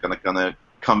monsters are going to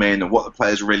come in and what the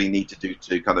players really need to do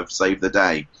to kind of save the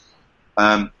day.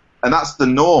 And that's the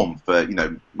norm for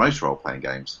most role-playing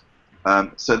games.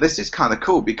 So this is kind of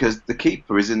cool because the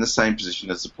keeper is in the same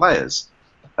position as the players.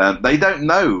 They don't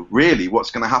know really what's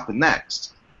going to happen next.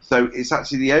 So it's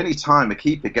actually the only time a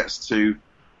keeper gets to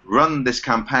run this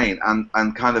campaign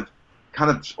and kind of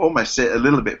almost sit a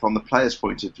little bit from the player's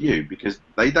point of view, because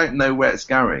they don't know where it's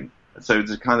going. So it's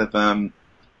a kind of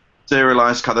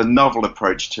serialized, kind of novel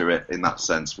approach to it in that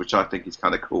sense, which I think is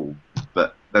kind of cool.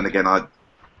 But then again,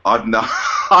 I'm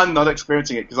not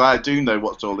experiencing it because I do know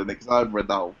what's all in it because I've read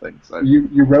the whole thing. So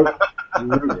you wrote it,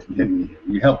 didn't you?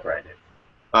 You helped write it.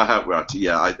 I helped write it.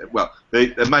 Yeah.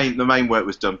 The main work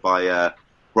was done by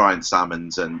Brian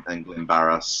Salmons and Glenn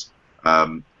Barras,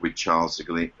 with Charles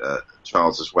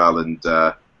as well, and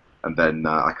then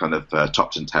I kind of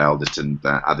topped and tailed it and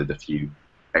added a few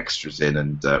extras in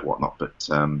and whatnot. But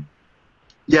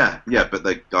but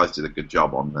the guys did a good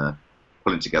job on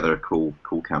pulling together a cool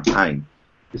campaign.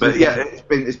 But yeah, it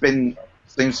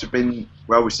seems to have been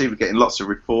well received. We're getting lots of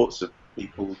reports of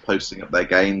people posting up their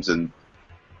games and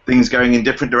things going in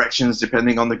different directions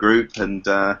depending on the group, and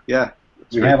we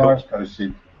have ours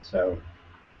posted. So,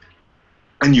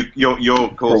 and you're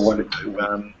of course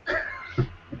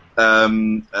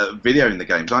videoing the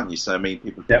games, aren't you? So I mean,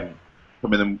 people can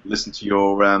come in and listen to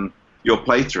your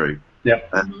playthrough. Yep.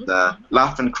 And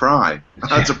laugh and cry.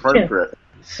 That's appropriate.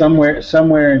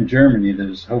 Somewhere in Germany,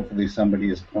 there's hopefully somebody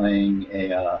is playing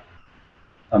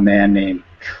a man named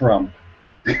Trump,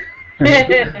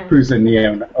 who's a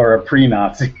neo or a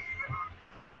pre-Nazi.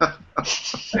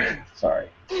 Sorry.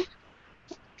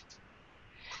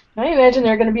 I imagine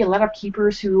there are going to be a lot of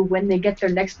keepers who, when they get their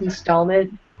next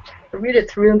installment, read it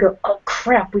through and go, "Oh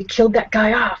crap, we killed that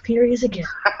guy off. Here he is again.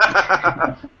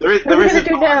 There is what are we going to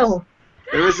do now?"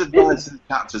 There is advice in the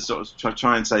chat to sort of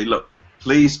try and say, look,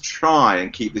 please try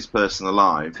and keep this person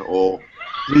alive, or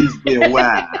please be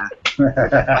aware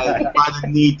that I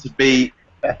need to be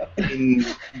in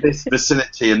this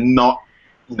vicinity and not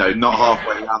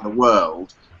halfway around the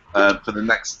world for the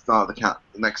next start of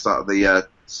the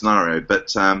scenario.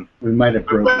 But we might have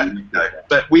broken.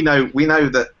 But we know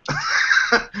that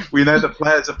we know that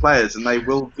players are players and they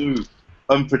will do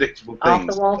unpredictable things.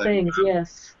 Off the wall things,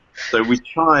 yes. So we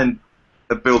try and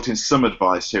built-in some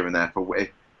advice here and there for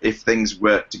if things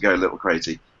were to go a little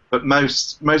crazy. But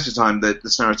most of the time, the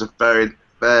scenarios are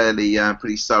fairly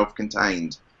pretty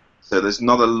self-contained. So there's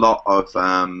not a lot of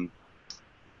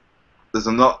there's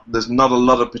not a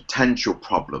lot of potential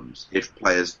problems if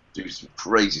players do some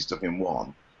crazy stuff in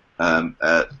one.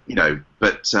 But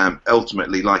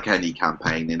ultimately, like any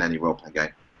campaign in any role-playing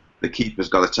game, the keeper's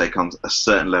got to take on a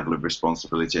certain level of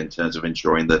responsibility in terms of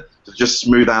ensuring that to just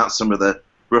smooth out some of the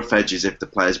rough edges if the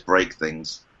players break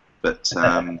things. But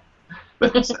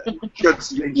it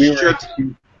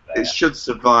should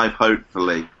survive,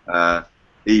 hopefully.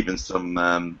 Even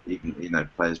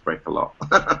players break a lot.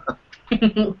 As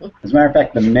a matter of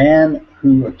fact, the man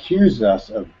who accused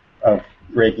us of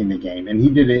breaking the game, and he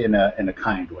did it in a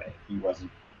kind way. He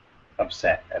wasn't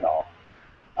upset at all.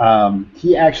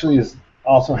 He actually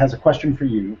also has a question for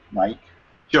you, Mike.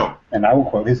 Sure. And I will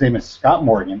quote. His name is Scott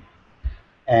Morgan,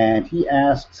 and he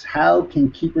asks, "How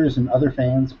can keepers and other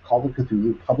fans of Call of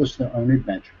Cthulhu publish their own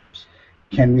adventures?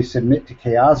 Can we submit to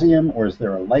Chaosium, or is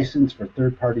there a license for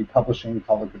third-party publishing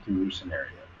Call of Cthulhu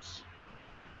scenarios?"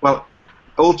 Well,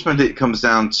 ultimately, it comes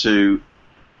down to: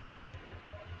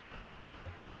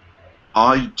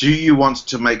 do you want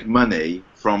to make money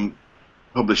from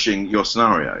publishing your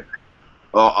scenario,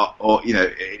 or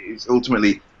it's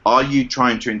ultimately, are you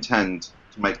trying to intend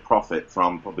to make profit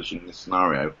from publishing the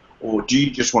scenario, or do you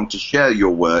just want to share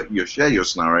your work, share your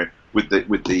scenario with the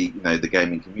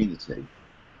gaming community?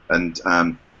 And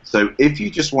so, if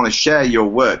you just want to share your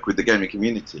work with the gaming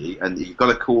community, and you've got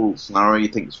a cool scenario, you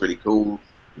think it's really cool,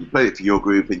 you play it for your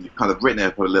group, and you've kind of written it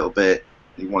up a little bit,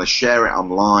 and you want to share it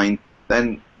online,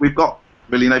 then we've got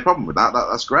really no problem with that.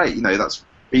 That's great. That's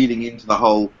feeding into the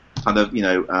whole kind of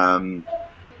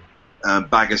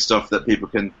bag of stuff that people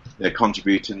can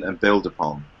contribute and build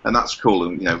upon, and that's cool.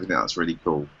 And we think that's really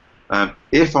cool.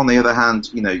 If, on the other hand,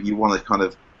 you want to kind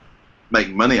of make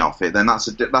money off it, then that's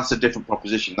a different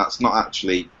proposition. That's not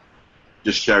actually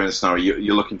just sharing the scenario.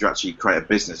 You're looking to actually create a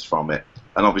business from it,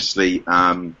 and obviously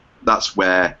that's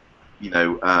where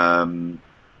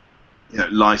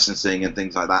licensing and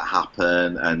things like that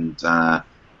happen, and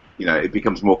it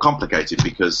becomes more complicated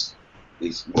because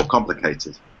it's more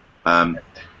complicated.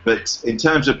 But in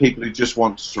terms of people who just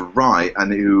want to write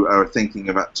and who are thinking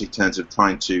about in terms of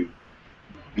trying to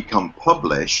become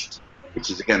published, which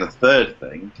is again a third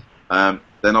thing,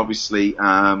 then obviously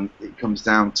it comes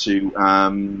down to I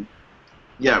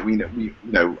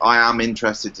am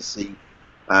interested to see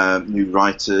new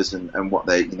writers and what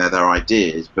their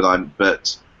ideas, but I've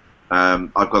got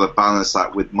to balance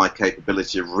that with my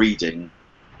capability of reading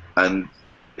and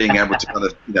being able to kind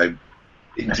of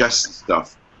ingest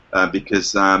stuff,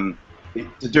 because to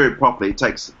do it properly it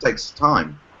takes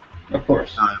time. Of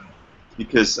course.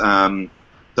 Because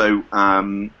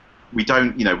we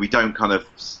don't kind of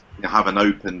have an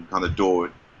open kind of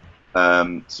door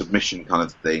submission kind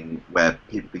of thing where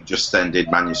people can just send in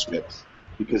manuscripts,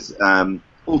 because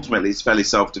ultimately it's fairly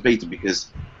self-defeating,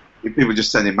 because if people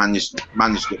just send in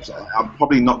manuscripts, I'm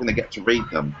probably not going to get to read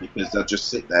them because they'll just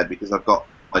sit there because I've got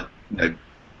my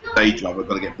day job. I've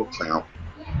got to get books out.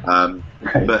 Right.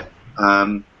 But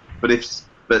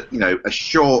a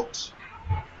short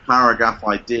paragraph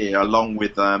idea along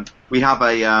with we have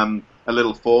a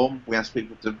little form we ask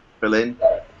people to fill in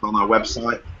on our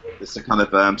website. It's a kind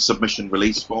of submission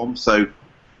release form. So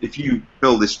if you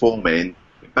fill this form in,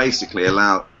 it basically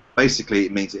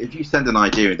it means that if you send an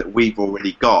idea that we've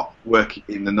already got work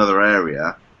in another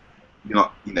area, you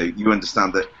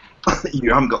understand that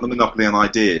you haven't got the monopoly on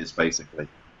ideas, basically.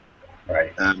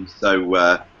 Right.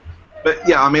 But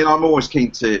yeah, I mean, I'm always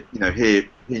keen to hear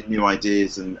new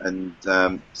ideas and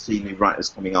see new writers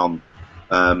coming on.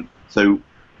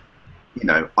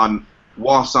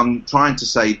 Whilst I'm trying to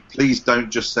say please don't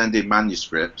just send in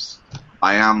manuscripts,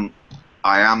 I am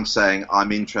saying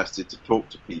I'm interested to talk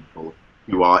to people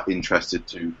who are interested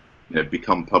to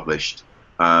become published.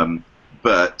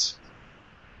 But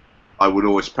I would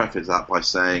always preface that by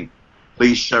saying,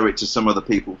 please show it to some other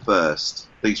people first.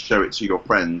 Please show it to your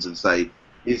friends and say,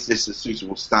 is this a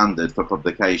suitable standard for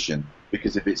publication?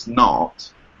 Because if it's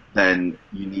not, then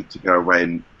you need to go away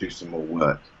and do some more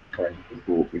work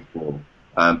before.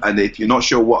 And if you're not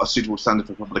sure what a suitable standard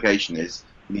for publication is,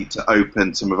 you need to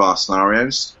open some of our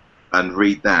scenarios and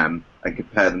read them and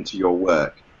compare them to your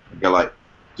work. And go like,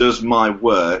 does my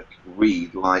work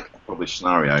read like a published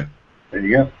scenario? There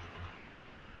you go.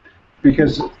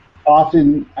 Because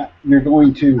often you're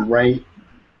going to write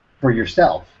for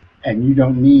yourself, and you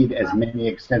don't need as many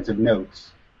extensive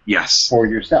notes for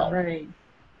yourself. Right.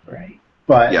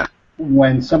 But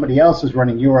when somebody else is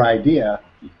running your idea,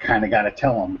 you kind of got to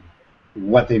tell them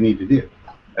what they need to do.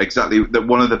 Exactly. That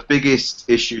one of the biggest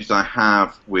issues I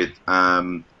have with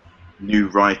new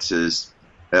writers,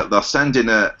 they'll send in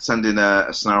a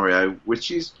scenario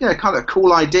which is kind of a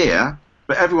cool idea,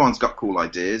 but everyone's got cool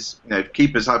ideas.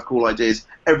 Keepers have cool ideas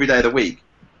every day of the week.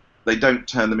 They don't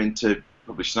turn them into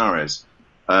published scenarios.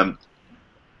 Got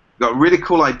a really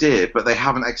cool idea, but they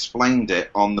haven't explained it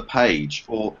on the page,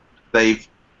 or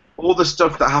all the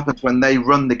stuff that happens when they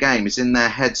run the game is in their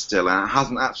head still, and it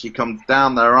hasn't actually come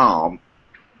down their arm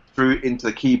through into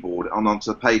the keyboard and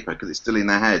onto the paper because it's still in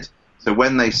their head. So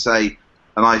when they say,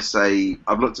 and I say,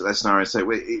 I've looked at their scenario and say,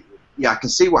 well, I can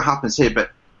see what happens here,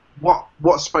 but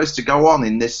what's supposed to go on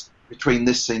in this between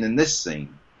this scene and this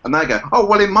scene? And they go, oh,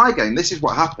 well, in my game, this is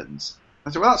what happens.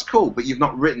 I said, well, that's cool, but you've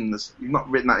not written this. You've not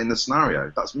written that in the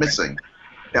scenario. That's missing.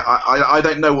 I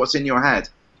don't know what's in your head.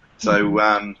 So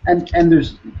and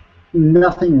there's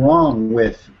nothing wrong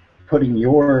with putting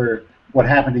what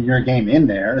happened in your game in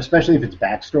there, especially if it's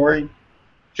backstory.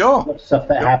 Sure. Stuff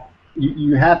that happens.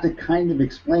 You have to kind of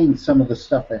explain some of the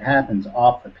stuff that happens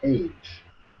off the page.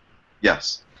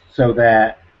 Yes. So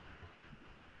that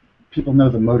people know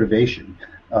the motivation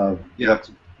of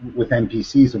with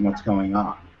NPCs and what's going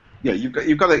on. Yeah, you've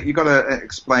got to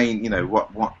explain.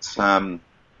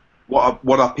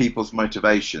 What are people's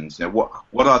motivations? What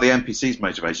are the NPCs'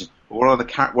 motivations? What are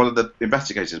the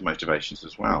investigators' motivations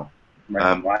as well?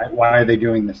 Right. Why are they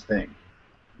doing this thing?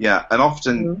 Yeah, and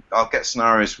often I'll get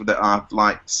scenarios that are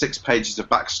like 6 pages of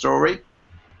backstory,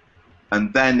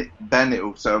 and then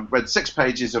it'll. So I've read 6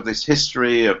 pages of this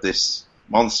history of this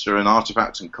monster and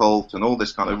artifact and cult and all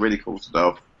this kind of really cool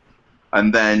stuff,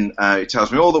 and then it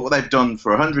tells me all that what they've done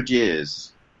for 100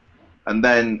 years, and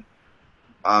then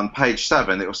on page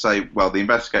 7 it will say, well, the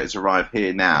investigators arrive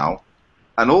here now,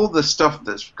 and all the stuff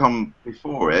that's come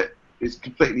before it is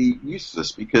completely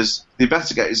useless because the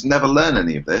investigators never learn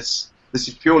any of this. This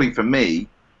is purely for me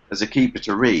as a keeper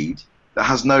to read that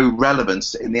has no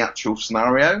relevance in the actual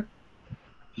scenario.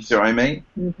 You see what I mean?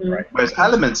 Mm-hmm. Right. Whereas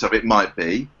elements of it might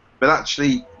be, but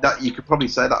actually that you could probably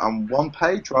say that on 1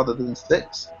 page rather than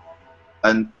 6,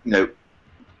 and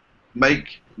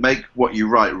make what you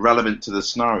write relevant to the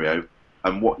scenario,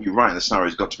 and what you write in the scenario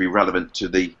has got to be relevant to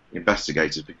the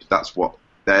investigators because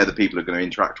they're the people who are going to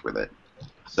interact with it.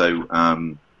 So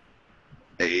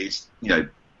it's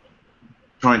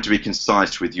trying to be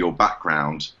concise with your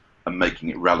background and making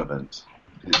it relevant,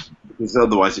 because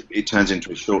otherwise it turns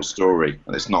into a short story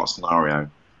and it's not a scenario.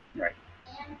 Right.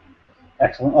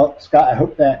 Excellent. Well, Scott, I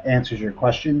hope that answers your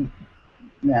question.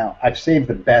 Now, I've saved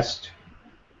the best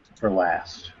for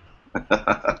last.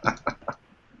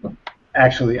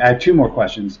 Actually, I have 2 more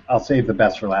questions. I'll save the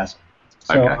best for last.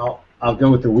 So okay. I'll go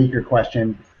with the weaker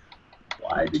question.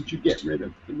 Why did you get rid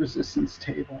of the resistance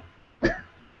table?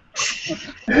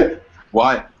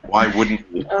 Why wouldn't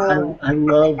you? I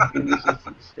love the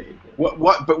resistance table.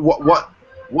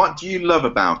 What do you love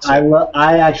about it?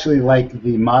 I actually like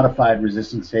the modified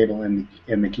resistance table in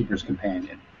the Keeper's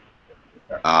Companion.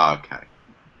 Okay.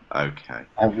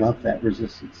 I love that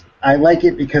resistance. I like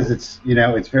it because it's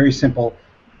very simple.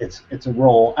 It's a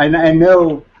roll. I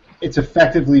know it's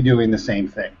effectively doing the same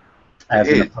thing. It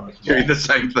is doing the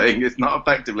same thing. It's not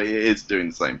effectively. It is doing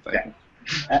the same thing.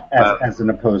 Yeah. As an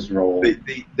opposed roll.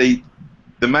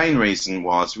 The main reason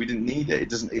was we didn't need it. It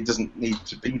doesn't need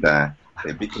to be there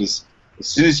because as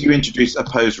soon as you introduce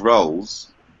opposed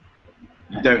rolls,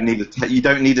 you don't need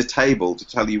a table to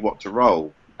tell you what to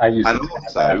roll. I use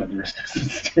the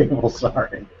resistance table.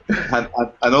 Sorry.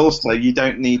 And also, you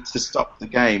don't need to stop the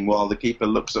game while the keeper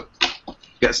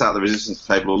gets out the resistance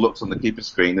table or looks on the keeper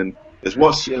screen and says,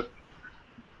 "What's your?"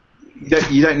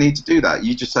 You don't need to do that.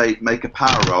 You just say, "Make a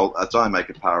power roll." As I make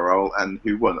a power roll, and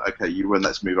who won? Okay, you won.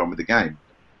 Let's move on with the game.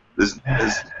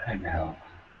 I know.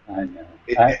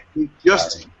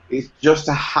 It's just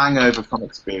a hangover from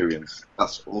experience.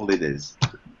 That's all it is.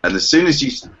 And as soon as you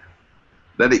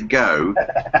let it go,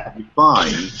 you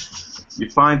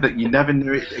find that you never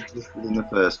knew it existed in the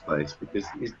first place because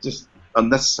it's just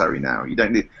unnecessary now. You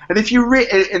don't need. And if you're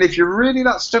really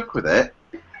that stuck with it,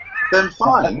 then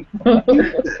fine.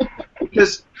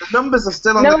 Because the numbers are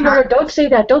still on the No, don't say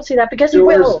that. Don't say that because you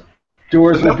will.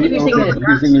 Doors will be open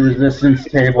using the resistance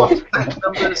table.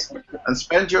 And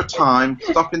spend your time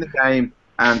stopping the game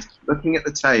and looking at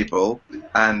the table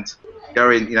and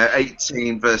going,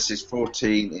 18 versus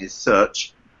 14 is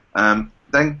such.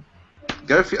 Then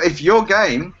go for if your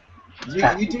game.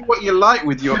 You do what you like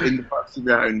with in the parts of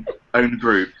your own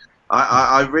group.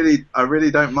 I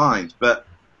really don't mind, but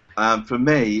for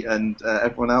me and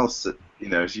everyone else that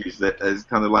has used it, is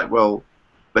kind of like, well,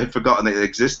 they've forgotten it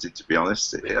existed. To be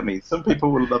honest, I mean, some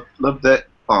people will loved it,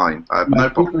 fine. I have My no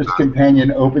problem with Keeper's that.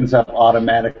 Companion opens up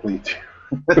automatically to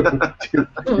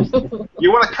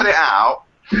You want to cut it out,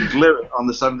 glue it on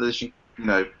the 7th edition,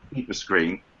 Keeper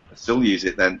screen, still use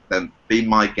it, then be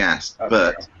my guest. Okay.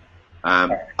 But I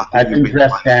think I've been you'll be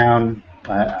dressed fine. down.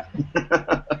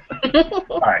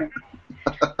 All right.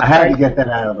 I had to get that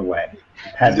out of the way.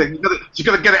 You've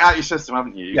got to get it out of your system,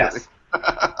 haven't you? Yes.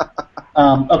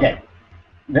 Okay.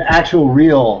 The actual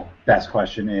real best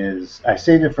question is, I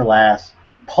saved it for last,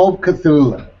 Pulp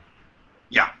Cthulhu.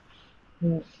 Yeah.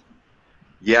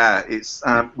 Yeah, it's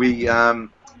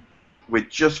we're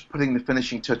just putting the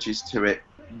finishing touches to it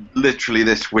literally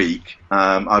this week.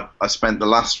 I spent the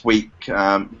last week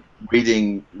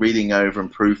reading over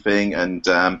and proofing and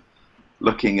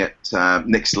looking at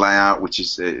Nick's layout, which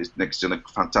is Nick's done a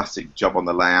fantastic job on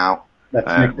the layout.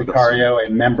 That's Nick Vicario, a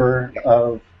member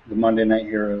of the Monday Night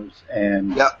Heroes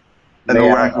and an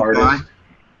layout all-round guy. artist.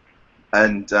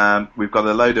 And we've got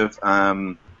a load of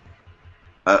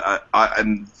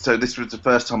and so this was the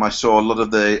first time I saw a lot of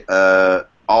the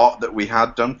art that we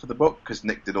had done for the book, because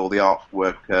Nick did all the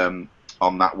artwork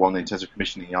on that one in terms of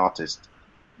commissioning the artist.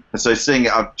 And so seeing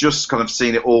it, I've just kind of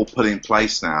seen it all put in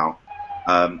place now,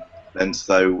 and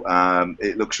so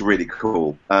it looks really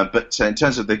cool. But in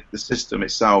terms of the system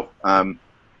itself,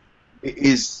 it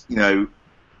is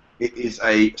it is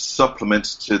a supplement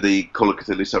to the Call of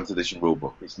Cthulhu 7th edition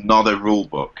rulebook. It's not a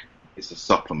rulebook; it's a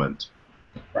supplement.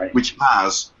 Right. Which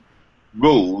has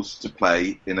rules to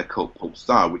play in a cult pulp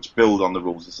style, which build on the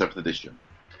rules of 7th edition.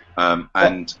 Go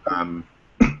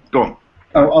on.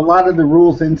 A lot of the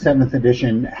rules in 7th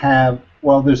edition have,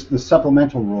 well, there's the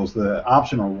supplemental rules, the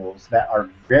optional rules, that are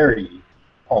very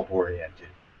pulp-oriented.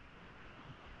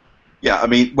 Yeah, I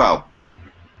mean, well,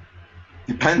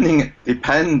 depending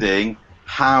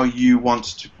how you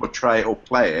want to portray or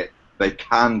play it, they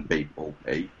can be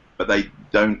pulpy, but they're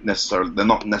not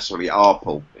necessarily are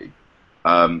pulpy.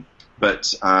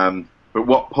 But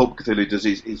what Pulp Cthulhu does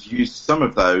is use some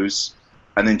of those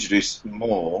and introduce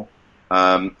more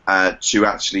to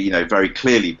actually, very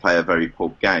clearly play a very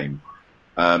pulp game.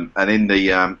 And in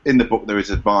the book there is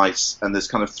advice, and there's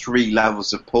kind of 3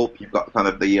 levels of pulp. You've got kind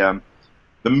of the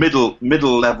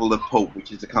middle level of pulp,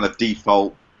 which is the kind of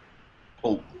default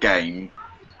pulp game.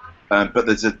 But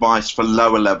there's advice for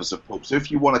lower levels of pulp. So if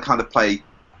you want to kind of play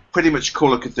pretty much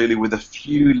Call of Cthulhu with a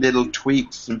few little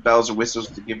tweaks and bells and whistles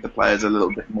to give the players a little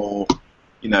bit more,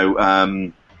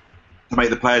 to make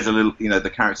the players a little, the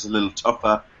characters a little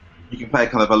tougher, you can play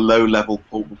kind of a low-level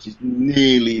pulp, which is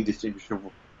nearly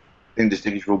indistinguishable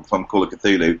from Call of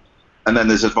Cthulhu. And then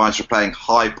there's advice for playing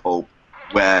high pulp,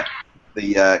 where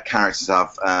the characters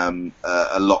have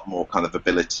a lot more kind of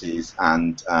abilities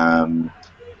and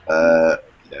a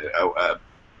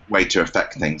way to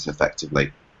affect things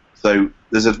effectively. So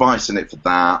there's advice in it for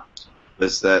that.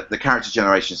 There's the character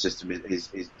generation system is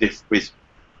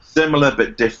similar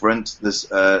but different. There's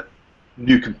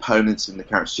new components in the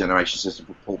character generation system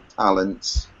for pulp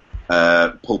talents,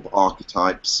 pulp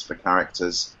archetypes for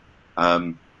characters,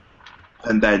 and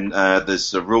then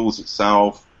there's the rules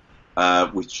itself,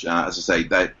 which, as I say,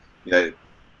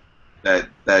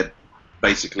 they're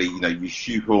basically, you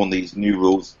shoehorn these new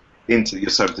rules into your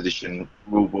 7th edition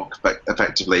rulebook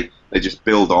effectively. They just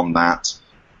build on that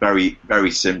very,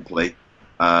 very simply,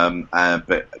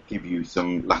 but give you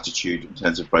some latitude in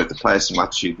terms of both the player, some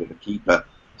latitude with the keeper,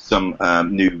 some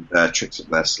new tricks up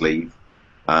their sleeve.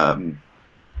 And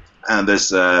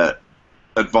there's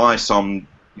advice on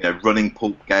running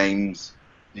pulp games,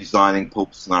 designing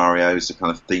pulp scenarios, the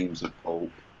kind of themes of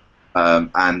pulp.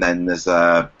 And then there's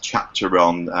a chapter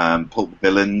on pulp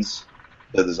villains.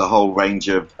 So there's a whole range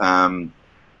of pulp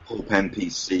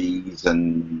NPCs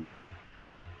and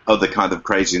other kind of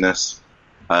craziness.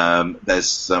 There's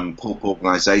some pulp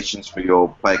organizations for your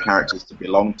player characters to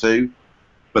belong to,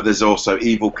 but there's also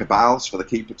evil cabals for the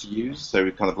keeper to use. So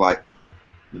kind of like,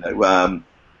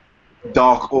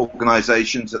 dark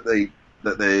organizations that the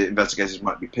investigators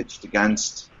might be pitched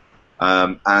against.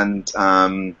 And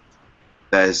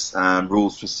there's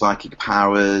rules for psychic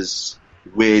powers,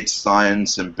 weird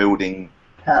science, and building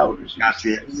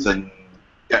gadgets and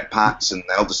jetpacks and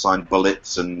Elder Sign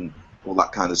bullets and all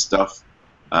that kind of stuff.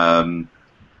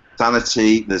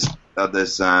 Sanity, there's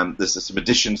some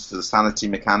additions to the sanity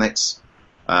mechanics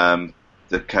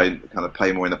that kind of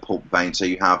play more in a pulp vein. So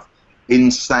you have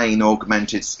insane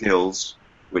augmented skills,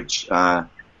 which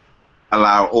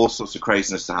allow all sorts of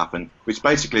craziness to happen, which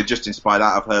basically are just inspired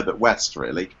out of Herbert West,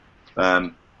 really.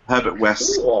 Herbert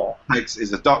West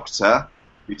is a doctor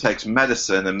who takes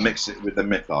medicine and mixes it with the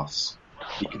mythos.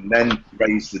 He can then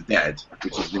raise the dead,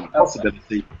 which is an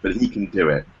impossibility, but he can do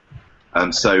it.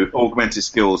 So augmented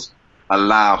skills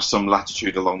allow some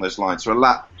latitude along those lines,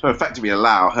 to effectively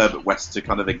allow Herbert West to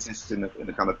kind of exist in a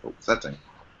kind of pulp setting.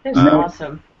 That's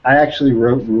awesome. I actually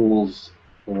wrote rules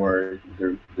for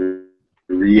the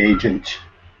reagent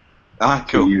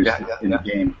Cool. to use Yeah. the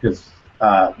game because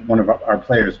one of our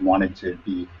players wanted to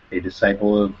be a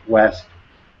disciple of West,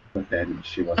 but then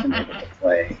she wasn't able to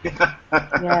play.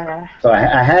 Yeah. So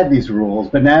I had these rules,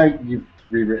 but now you've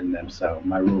rewritten them, so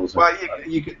my rules are... Well,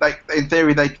 you could, in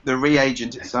theory, the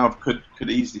reagent itself could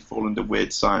easily fall under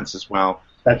weird science as well.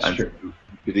 That's and true. You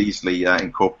could easily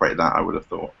incorporate that, I would have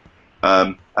thought.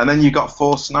 And then you got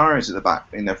 4 scenarios at the back.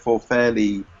 4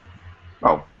 fairly,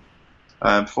 well,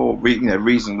 4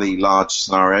 reasonably large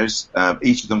scenarios.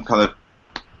 Each of them kind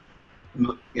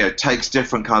of, takes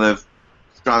different kind of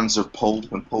strands of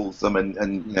pulp and pulls them,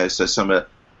 and so some are.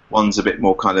 One's a bit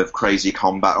more kind of crazy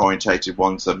combat orientated.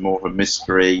 One's are more of a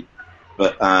mystery,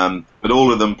 but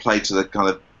all of them play to the kind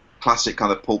of classic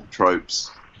kind of pulp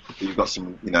tropes. You've got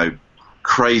some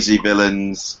crazy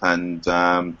villains and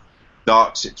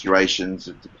dark situations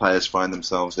that the players find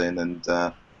themselves in and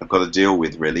have got to deal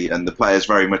with really, and the players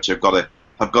very much have got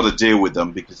to deal with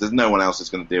them because there's no one else that's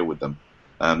going to deal with them,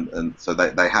 and so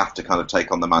they have to kind of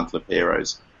take on the mantle of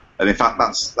heroes. And in fact,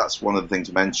 that's one of the things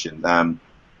to mention.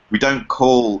 We don't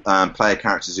call player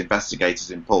characters investigators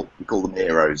in Pulp. We call them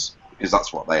heroes because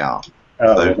that's what they are.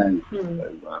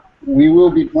 We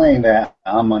will be playing that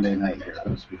on Monday Night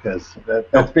Heroes because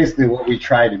that's basically what we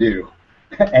try to do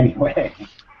anyway.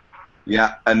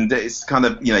 Yeah, and it's kind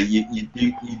of you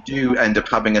do end up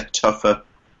having a tougher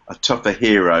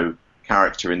hero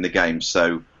character in the game,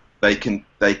 so they can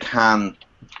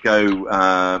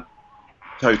go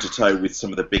toe to toe with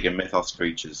some of the bigger mythos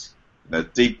creatures.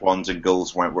 Deep ones and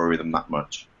gulls won't worry them that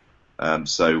much.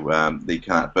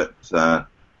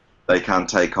 They can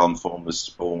take on forms of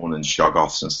Spawn and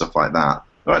Shoggoths and stuff like that.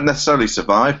 They won't necessarily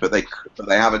survive, but they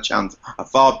have a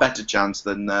far better chance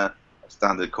than a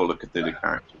standard Call of Cthulhu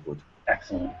character would.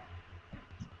 Excellent.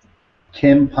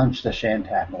 Kim punched a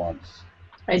Shantak once.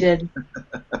 I did.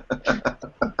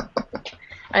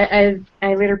 I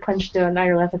later punched a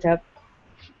Nyarlathotep.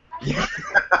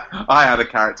 I had a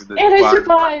character that... And I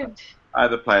survived! I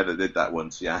had a player that did that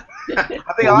once, yeah. I think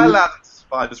I allowed it to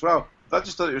survive as well. I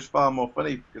just thought it was far more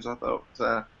funny because I thought...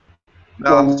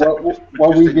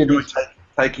 what we did is...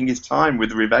 taking his time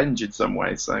with revenge in some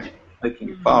way, so making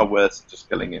it far worse than just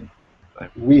killing him. So.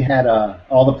 We had...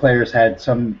 all the players had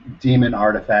some demon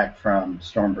artifact from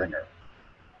Stormbringer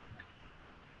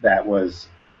that was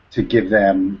to give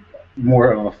them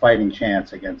more of a fighting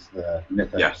chance against the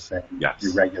mythos than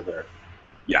the regular.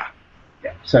 Yeah.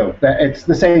 Yeah. So it's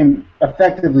the same,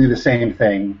 effectively the same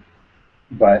thing,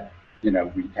 but we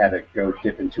had to go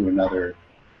dip into another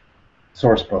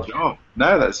source book. Oh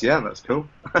no, that's cool.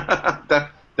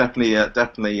 definitely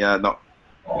not.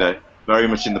 Very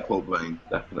much in the pulp lane.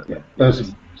 Definitely. Yeah, those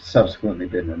have subsequently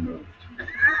been removed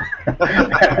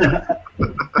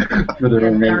for the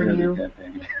remainder of the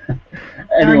campaign.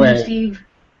 Anyway. Steve.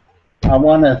 I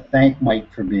want to thank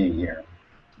Mike for being here.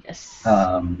 Yes.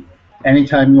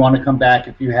 Anytime you want to come back,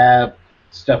 if you have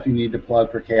stuff you need to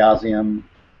plug for Chaosium,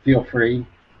 feel free.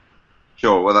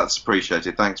 Sure. Well, that's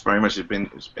appreciated. Thanks very much.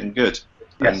 It's been good.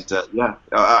 Yes. And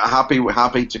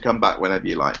happy to come back whenever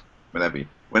you like. Whenever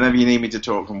you need me to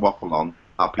talk and waffle on,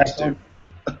 happy to do.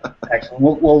 Excellent.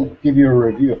 We'll give you a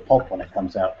review of Pulp when it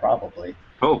comes out, probably.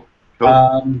 Cool.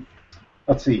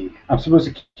 Let's see. I'm supposed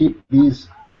to keep these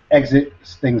exit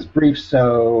things brief,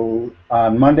 so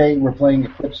on Monday we're playing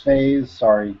Eclipse Phase.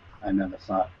 Sorry, I know that's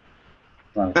not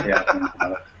a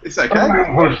chaos. It's okay.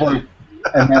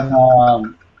 And then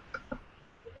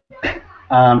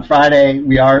on Friday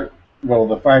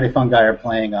the Friday Fungi are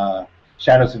playing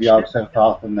Shadows of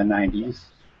Yog-Sothoth in the 90s.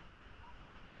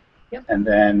 Yep. And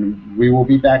then we will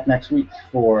be back next week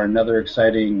for another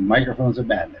exciting Microphones of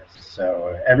Madness.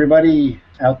 So everybody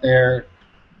out there,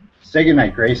 say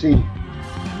goodnight, Gracie.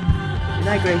 Good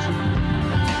night, Gracie.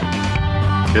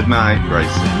 Good night,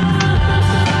 Gracie.